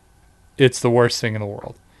 It's the worst thing in the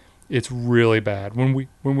world. It's really bad. When we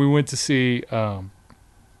went to see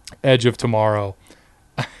Edge of Tomorrow,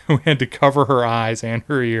 we had to cover her eyes and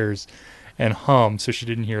her ears and hum so she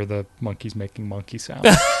didn't hear the monkeys making monkey sounds.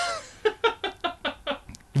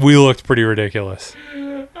 We looked pretty ridiculous.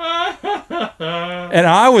 And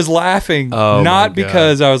I was laughing, not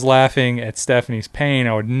because I was laughing at Stephanie's pain.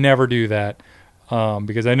 I would never do that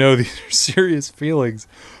because I know these are serious feelings.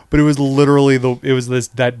 But it was literally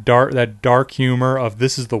that dark humor of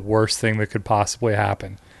this is the worst thing that could possibly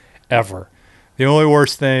happen ever. The only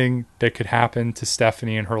worst thing that could happen to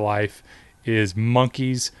Stephanie in her life is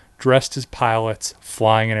monkeys dressed as pilots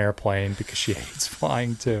flying an airplane because she hates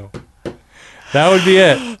flying too. That would be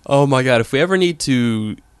it. Oh my God. If we ever need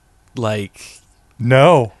to, like...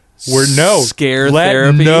 Scare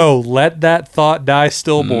therapy? Let that thought die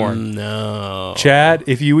stillborn. No. Chad,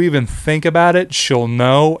 if you even think about it, she'll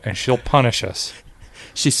know and she'll punish us.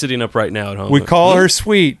 She's sitting up right now at home. We call her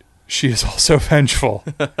sweet. She is also vengeful.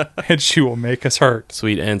 And she will make us hurt.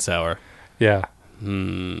 Sweet and sour. Yeah. I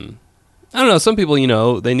don't know. Some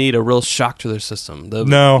people, they need a real shock to their system.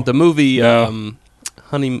 The movie Hunt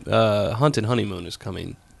and Honeymoon is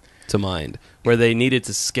coming to mind, where they needed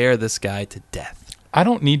to scare this guy to death. I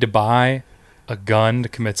don't need to buy a gun to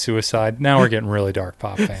commit suicide. Now we're getting really dark,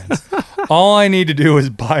 pop fans. All I need to do is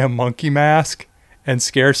buy a monkey mask and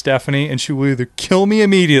scare Stephanie, and she will either kill me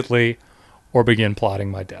immediately or begin plotting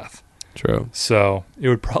my death. True. So it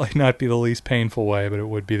would probably not be the least painful way, but it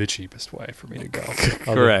would be the cheapest way for me to go.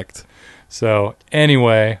 Correct. So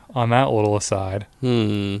anyway, on that little aside.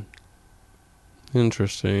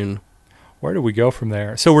 Interesting. Where do we go from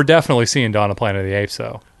there? So we're definitely seeing Dawn of Planet of the Apes,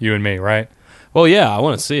 though. You and me, right? Well, yeah, I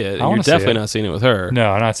want to see it. You're definitely see it. Not seeing it with her.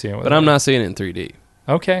 No, I'm not seeing it with her. But I'm not seeing it in 3D.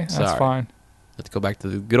 Okay, that's Sorry. fine. Let's go back to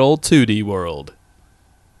the good old 2D world.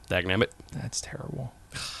 Dagnabbit. That's terrible.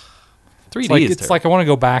 3D it's like I want to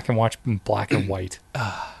go back and watch in black and white.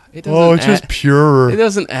 It doesn't just pure. It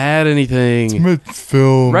doesn't add anything. It's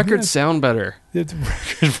film. Records sound better.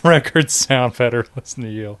 Records sound better. Listen to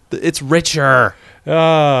you. It's richer.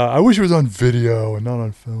 I wish it was on video and not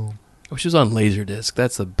on film. I wish it was on Laserdisc.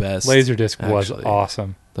 That's the best. Laserdisc was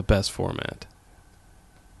awesome. The best format.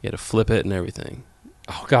 You had to flip it and everything.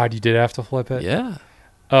 Oh, God, you did have to flip it? Yeah.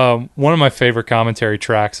 One of my favorite commentary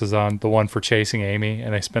tracks is on the one for Chasing Amy,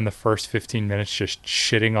 and they spend the first 15 minutes just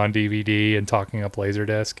shitting on DVD and talking up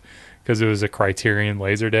Laserdisc because it was a Criterion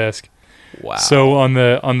Laserdisc. Wow. So on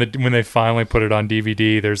the when they finally put it on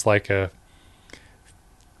DVD, there's like a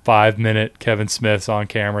 5-minute Kevin Smith's on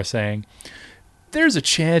camera saying, "There's a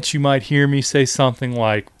chance you might hear me say something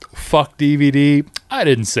like, 'fuck DVD.' I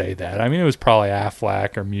didn't say that. I mean, it was probably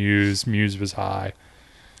Aflac or Muse. Muse was high."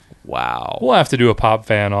 Wow. We'll have to do a pop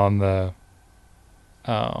fan on the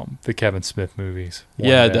Kevin Smith movies.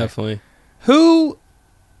 Yeah, definitely. Who,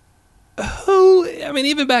 I mean,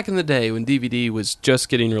 even back in the day when DVD was just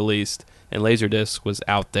getting released and Laserdisc was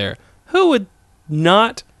out there, who would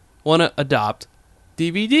not want to adopt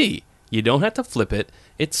DVD? You don't have to flip it.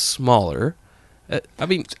 It's smaller. I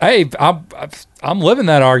mean, hey, I'm living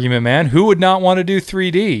that argument, man. Who would not want to do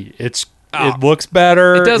 3D? It looks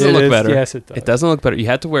better. It doesn't look better. Yes, it does. It doesn't look better. You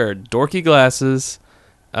had to wear dorky glasses.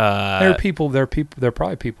 There are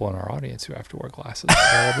probably people in our audience who have to wear glasses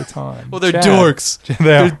all the time. Well, they're Chad, dorks.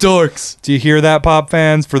 They're dorks. Do you hear that, pop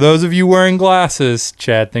fans? For those of you wearing glasses,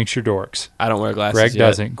 Chad thinks you're dorks. I don't wear glasses. Greg yet.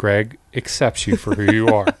 doesn't. Greg accepts you for who you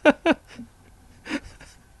are. But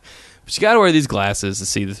you got to wear these glasses to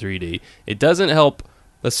see the 3D. It doesn't help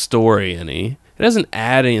the story any. It doesn't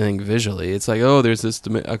add anything visually. It's like, oh, there's this.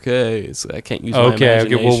 Okay, so I can't use my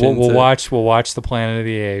imagination. We'll watch the Planet of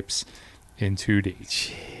the Apes in 2D.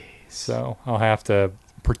 Jeez. So I'll have to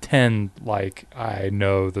pretend like I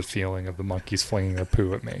know the feeling of the monkeys flinging their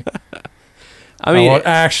poo at me. I mean, I won't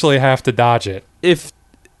actually have to dodge it. If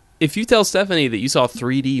you tell Stephanie that you saw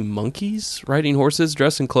 3D monkeys riding horses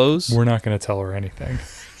dressed in clothes, we're not going to tell her anything.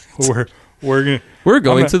 We're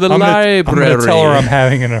going to the library. I'm going to tell her I'm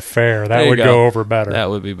having an affair. That would go over better. That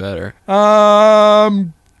would be better.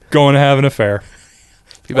 Going to have an affair.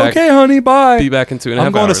 Be back. Okay, honey, bye. Be back in 2.5 hours.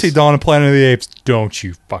 I'm going to see Dawn of Planet of the Apes. Don't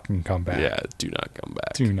you fucking come back. Yeah, do not come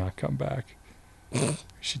back. Do not come back.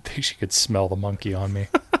 She thinks she could smell the monkey on me.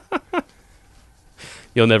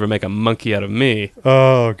 You'll never make a monkey out of me.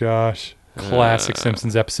 Oh, gosh. Classic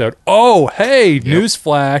Simpsons episode. Oh, hey,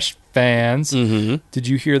 newsflash fans. Mm-hmm. Did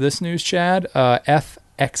you hear this news, Chad?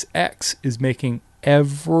 FXX is making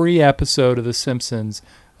every episode of The Simpsons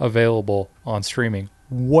available on streaming.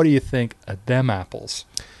 What do you think of them apples?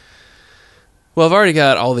 Well, I've already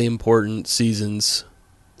got all the important seasons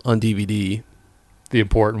on DVD. The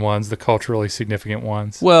important ones, the culturally significant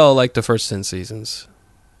ones. Well, like the first 10 seasons.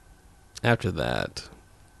 After that,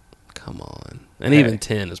 come on. And even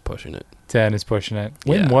 10 is pushing it. 10 is pushing it.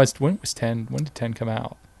 When Yeah. was 10? When did 10 come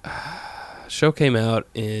out? Show came out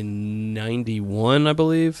in 91, I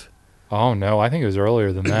believe. Oh, no. I think it was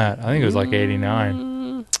earlier than that. I think it was like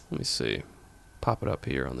 89. Let me see. Pop it up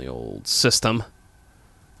here on the old system.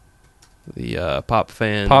 The Pop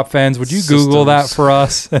Fan. Pop fans, would you Google that systems. for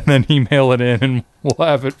us and then email it in and we'll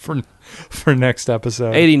have it for next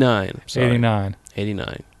episode? 89. Sorry. 89.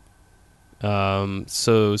 89.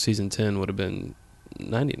 So season 10 would have been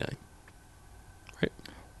 99.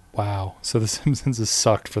 Wow. So The Simpsons has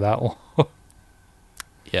sucked for that long.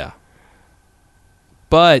 Yeah.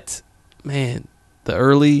 But, man, the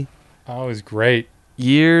early Oh, it was great.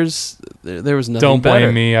 years, there was nothing Don't blame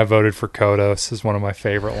better. me. I voted for Kodos. Is one of my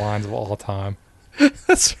favorite lines of all time.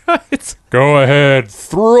 That's right. Go ahead.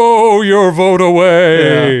 Throw your vote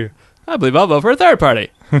away. Yeah. I believe I'll vote for a third party.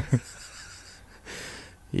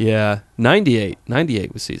 Yeah. 98.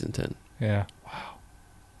 98 was season 10. Yeah. Wow.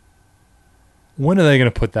 When are they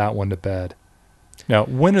going to put that one to bed? Now,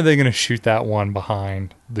 when are they going to shoot that one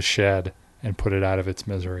behind the shed and put it out of its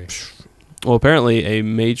misery? Well, apparently a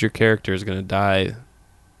major character is going to die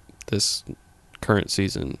this current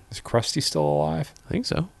season. Is Krusty still alive? I think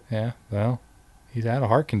so. Yeah. Well, he's had a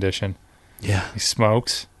heart condition. Yeah. He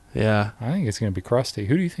smokes. Yeah. I think it's going to be Krusty.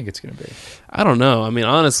 Who do you think it's going to be? I don't know. I mean,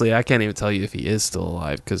 honestly, I can't even tell you if he is still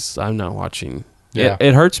alive because I'm not watching. Yeah.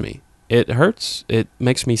 It hurts me. It hurts. It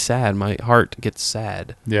makes me sad. My heart gets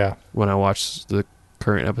sad Yeah. when I watch the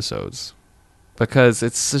current episodes because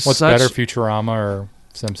it's just What's such better, Futurama or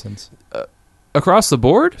Simpsons? across the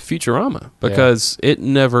board, Futurama, because it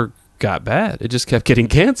never got bad. It just kept getting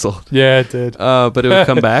canceled. Yeah, it did. But it would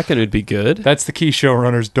come back and it'd be good. That's the key,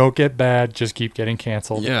 showrunners. Don't get bad. Just keep getting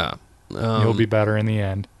canceled. Yeah. You'll be better in the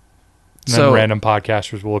end. And so- then random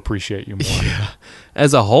podcasters will appreciate you more. Yeah.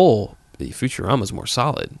 As a whole, Futurama's more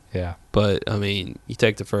solid. Yeah. But, I mean, you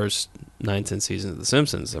take the first 9-10 seasons of The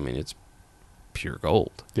Simpsons, I mean, it's pure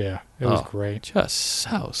gold. Yeah. It was Oh. great. Just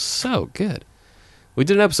so good. We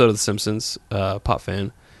did an episode of The Simpsons, Pop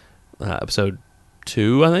Fan, episode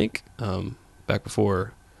 2, I think, back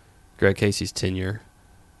before Greg Casey's tenure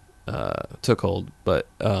took hold. But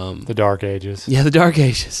The Dark Ages. yeah, the Dark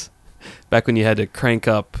Ages, back when you had to crank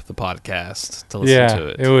up the podcast to listen to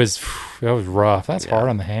it. It was rough. That's Yeah. hard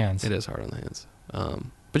on the hands. It is hard on the hands.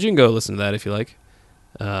 But you can go listen to that if you like.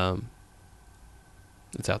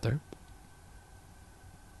 It's out there.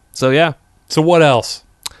 So yeah. So what else?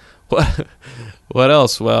 What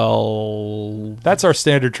else? Well, That's our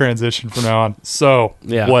standard transition from now on. So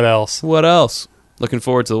Yeah. what else? what else? Looking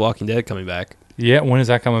forward to The Walking Dead coming back. Yeah, when is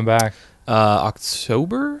that coming back?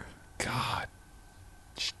 October? God.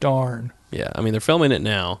 Darn. Yeah, I mean they're filming it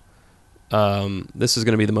now. This is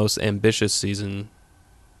going to be the most ambitious season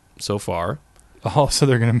so far. Oh, so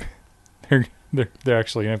they're gonna they're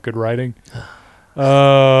actually gonna have good writing.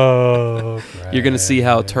 Oh, You're going to see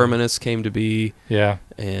how right. Terminus came to be Yeah,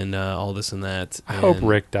 and all this and that. I hope And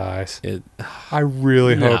Rick dies. It, I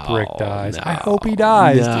really hope No, Rick dies. I no, hope he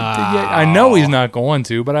dies. no. I know he's not going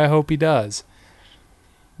to, but I hope he does.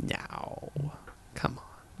 no. Come on.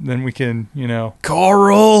 Then we can,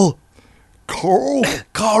 Carl! Carl,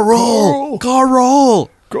 Carl! Carl!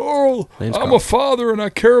 Carl, Name's I'm Carl. a father and I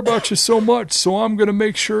care about you so much, so I'm going to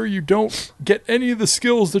make sure you don't get any of the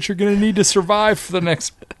skills that you're going to need to survive for the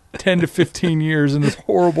next 10 to 15 years in this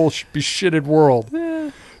horrible, beshitted world.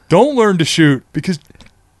 Don't learn to shoot because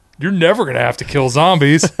you're never going to have to kill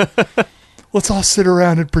zombies. Let's all sit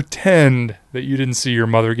around and pretend that you didn't see your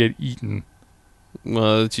mother get eaten.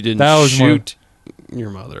 Well, that you didn't That was shoot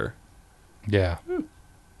your mother. Yeah.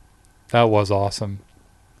 That was awesome.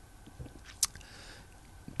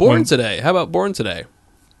 Born When- Today. How about Born Today?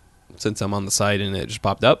 Since I'm on the site and it just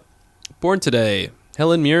popped up. Born Today.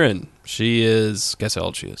 Helen Mirren. She is... Guess how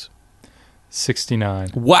old she is.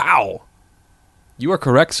 69. Wow! You are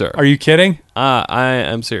correct, sir. Are you kidding? I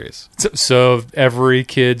am serious. So every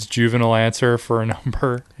kid's juvenile answer for a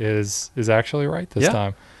number is actually right this Yeah.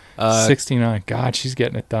 time. 69. God, she's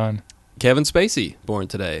getting it done. Kevin Spacey, born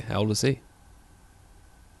today. How old is he?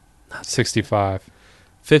 65.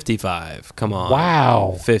 55. Come on.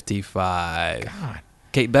 Wow. 55. God.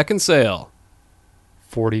 Kate Beckinsale,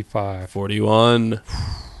 45. 41.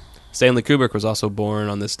 Stanley Kubrick was also born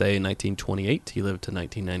on this day in 1928. He lived to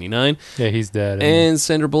 1999. Yeah, he's dead. And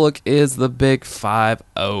Sandra Bullock is the big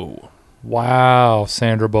 5-0. Wow,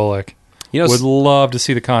 Sandra Bullock. You know, Would love to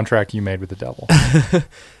see the contract you made with the devil.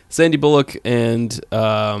 Sandy Bullock and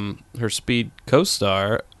her Speed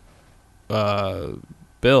co-star,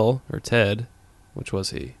 Bill, or Ted, which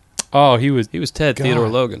was he? Oh, he was Ted God. Theodore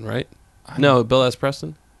Logan, right? No, Bill S.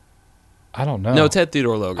 Preston? I don't know. No, Ted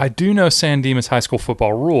Theodore Logan. I do know San Dimas High School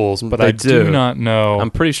football rules, but They I do not know. I'm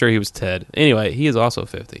pretty sure he was Ted. Anyway, he is also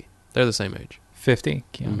 50. They're the same age. 50?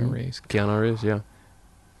 Keanu Reeves. Keanu Reeves, yeah.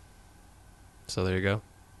 So there you go.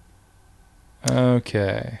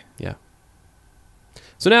 Okay. Yeah.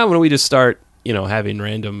 So now when we just start, having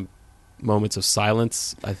random moments of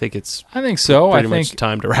silence, I think it's I think so. pretty much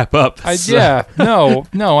time to wrap up. So Yeah.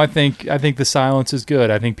 No. I think the silence is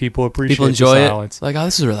good. I think people appreciate people enjoy the it. silence. Like, oh,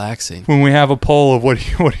 this is relaxing. When we have a poll of what do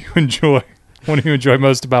you enjoy? What do you enjoy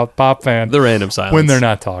most about pop fans? The random silence. When they're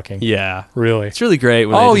not talking. Yeah. Really. It's really great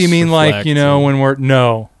when Oh, they you just mean reflect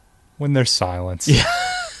when there's silence. Yeah.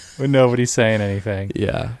 When nobody's saying anything.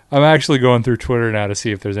 Yeah. I'm actually going through Twitter now to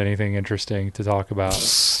see if there's anything interesting to talk about.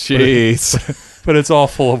 Jeez. But it's all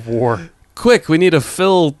full of war. Quick, we need to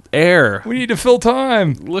fill air. We need to fill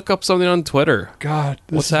time. Look up something on Twitter. God,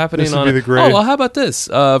 What's happening this on would be the great. Oh, well, how about this?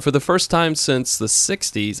 For the first time since the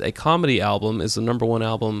 60s, a comedy album is the number one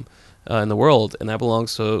album in the world, and that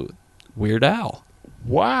belongs to Weird Al.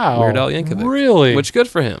 Wow. Weird Al Yankovic. Really? Which, good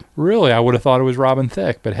for him. Really? I would have thought it was Robin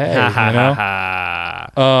Thicke, but hey, Yeah.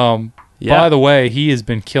 By the way, he has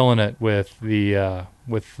been killing it with the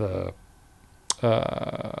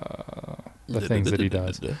things that he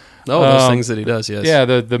does. Oh, those things that he does, yes. Yeah,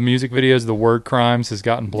 the music videos, the word crimes has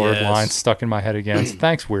gotten blurred Yes. lines stuck in my head again. So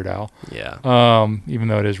thanks, Weird Al. Yeah. Even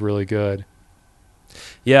though it is really good.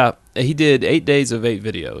 Yeah, he did 8 days of 8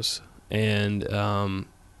 videos, and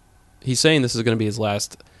he's saying this is going to be his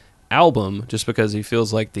last album just because he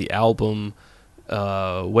feels like the album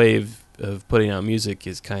wave of putting out music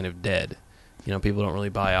is kind of dead. People don't really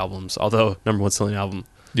buy albums, although number one selling album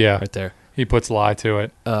Yeah. right there. He puts lie to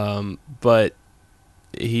it. But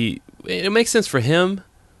it makes sense for him,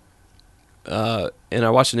 and I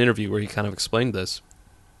watched an interview where he kind of explained this,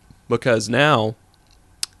 because now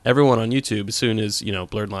everyone on YouTube, as soon as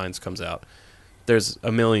Blurred Lines comes out, there's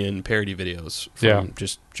a million parody videos from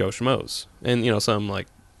just Joe Schmoes, and some like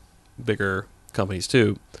bigger companies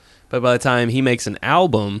too. But by the time he makes an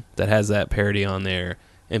album that has that parody on there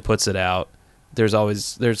and puts it out, there's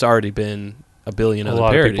already been a billion other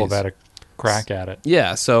parodies. A lot of people have had a crack at it.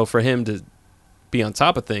 Yeah, so for him to be on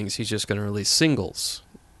top of things, he's just going to release singles,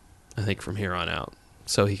 I think, from here on out,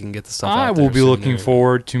 so he can get the stuff out I there will be sooner. looking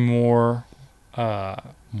forward to more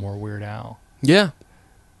Weird Al. Yeah,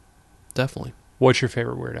 definitely. What's your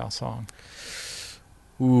favorite Weird Al song?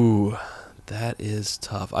 Ooh, that is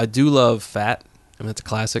tough. I do love Fat. I mean, it's a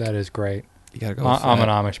classic. That is great. You got to go with Fat. I'm an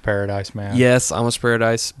Amish Paradise man. Yes, Amish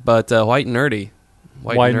Paradise, but White and Nerdy.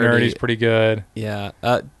 White and Nerdy's pretty good. Yeah.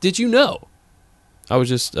 Did you know? I was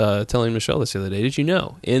just telling Michelle this the other day. Did you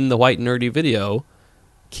know? In the White and Nerdy video,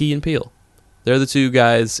 Key and Peele, they're the two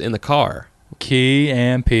guys in the car. Key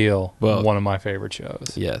and Peele. Well, one of my favorite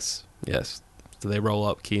shows. Yes. So they roll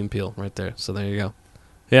up Key and Peele right there. So there you go.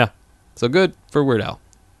 Yeah. So good for Weird Al.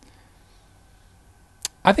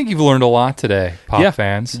 I think you've learned a lot today, pop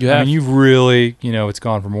fans. You have. I mean, you've really, it's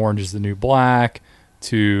gone from Orange is the New Black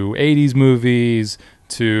to 80s movies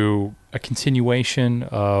to a continuation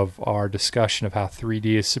of our discussion of how 3D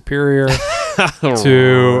is superior to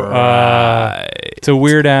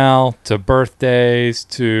Weird Al, to birthdays,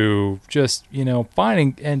 to just,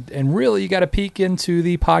 finding, and really you got to peek into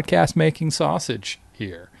the podcast making sausage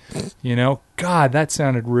here. God, that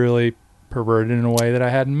sounded really perverted in a way that I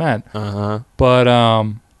hadn't meant. But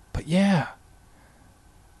yeah.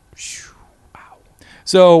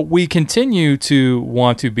 So we continue to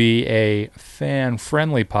want to be a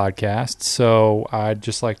fan-friendly podcast. So I'd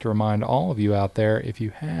just like to remind all of you out there, if you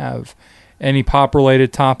have any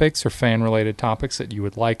pop-related topics or fan-related topics that you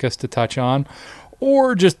would like us to touch on,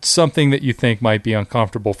 or just something that you think might be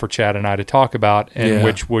uncomfortable for Chad and I to talk about, and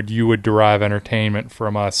which you would derive entertainment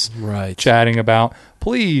from us chatting about,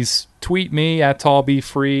 please tweet me at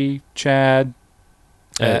TallBeFree, Chad.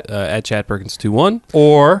 At Chad Perkins 21,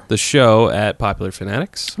 or the show at Popular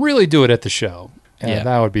Fanatics. Really do it at the show. And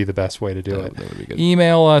that would be the best way to do it. That would be good.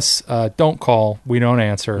 Email us. Don't call. We don't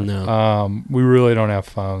answer. No. We really don't have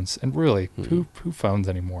phones. And really, who phones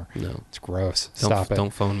anymore? No. It's gross. Stop it.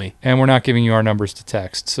 Don't phone me. And we're not giving you our numbers to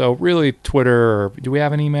text. So really, Twitter, or do we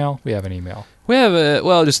have an email? We have an email. We have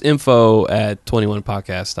just info at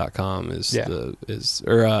 21podcast.com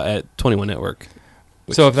or at 21 Network.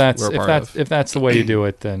 So if that's the way you do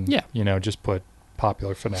it, then yeah. Just put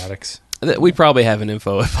Popular Fanatics. We probably have an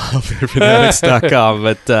info at popularfanatics.com,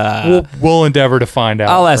 but we'll endeavor to find out.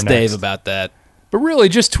 I'll ask Dave about that. But really,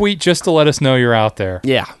 just tweet just to let us know you're out there.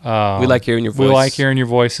 Yeah, we like hearing your voice. We like hearing your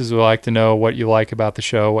voices. We like to know what you like about the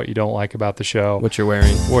show, what you don't like about the show, what you're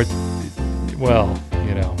wearing.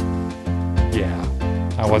 Yeah,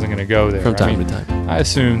 I wasn't going to go there. From time to time, I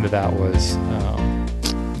assumed that was,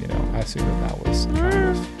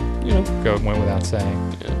 went without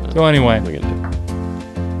saying. Yeah, so anyway, what are we gonna do?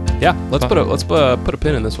 Yeah, let's put a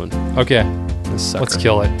pin in this one. Okay, this let's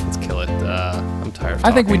kill it. Let's kill it. I'm tired of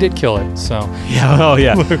talking. I think we did kill it. So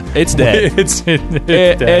yeah, it's dead. It's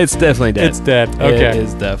dead. It's definitely dead. It's dead. Okay, it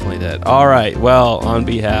is definitely dead. All right. Well, on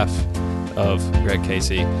behalf of Greg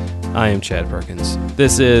Casey, I am Chad Perkins.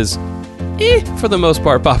 This is, for the most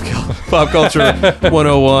part, Pop Culture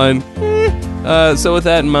 101. So with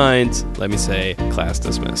that in mind, let me say, class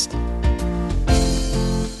dismissed.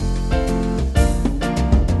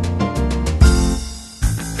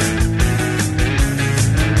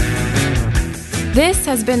 This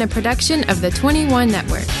has been a production of the 21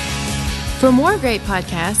 Network. For more great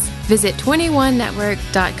podcasts, visit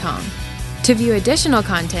 21network.com. To view additional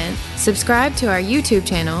content, subscribe to our YouTube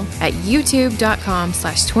channel at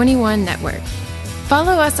youtube.com/21network.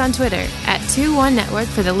 Follow us on Twitter at 21network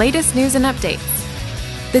for the latest news and updates.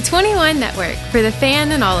 The 21 Network, for the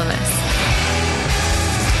fan and all of us.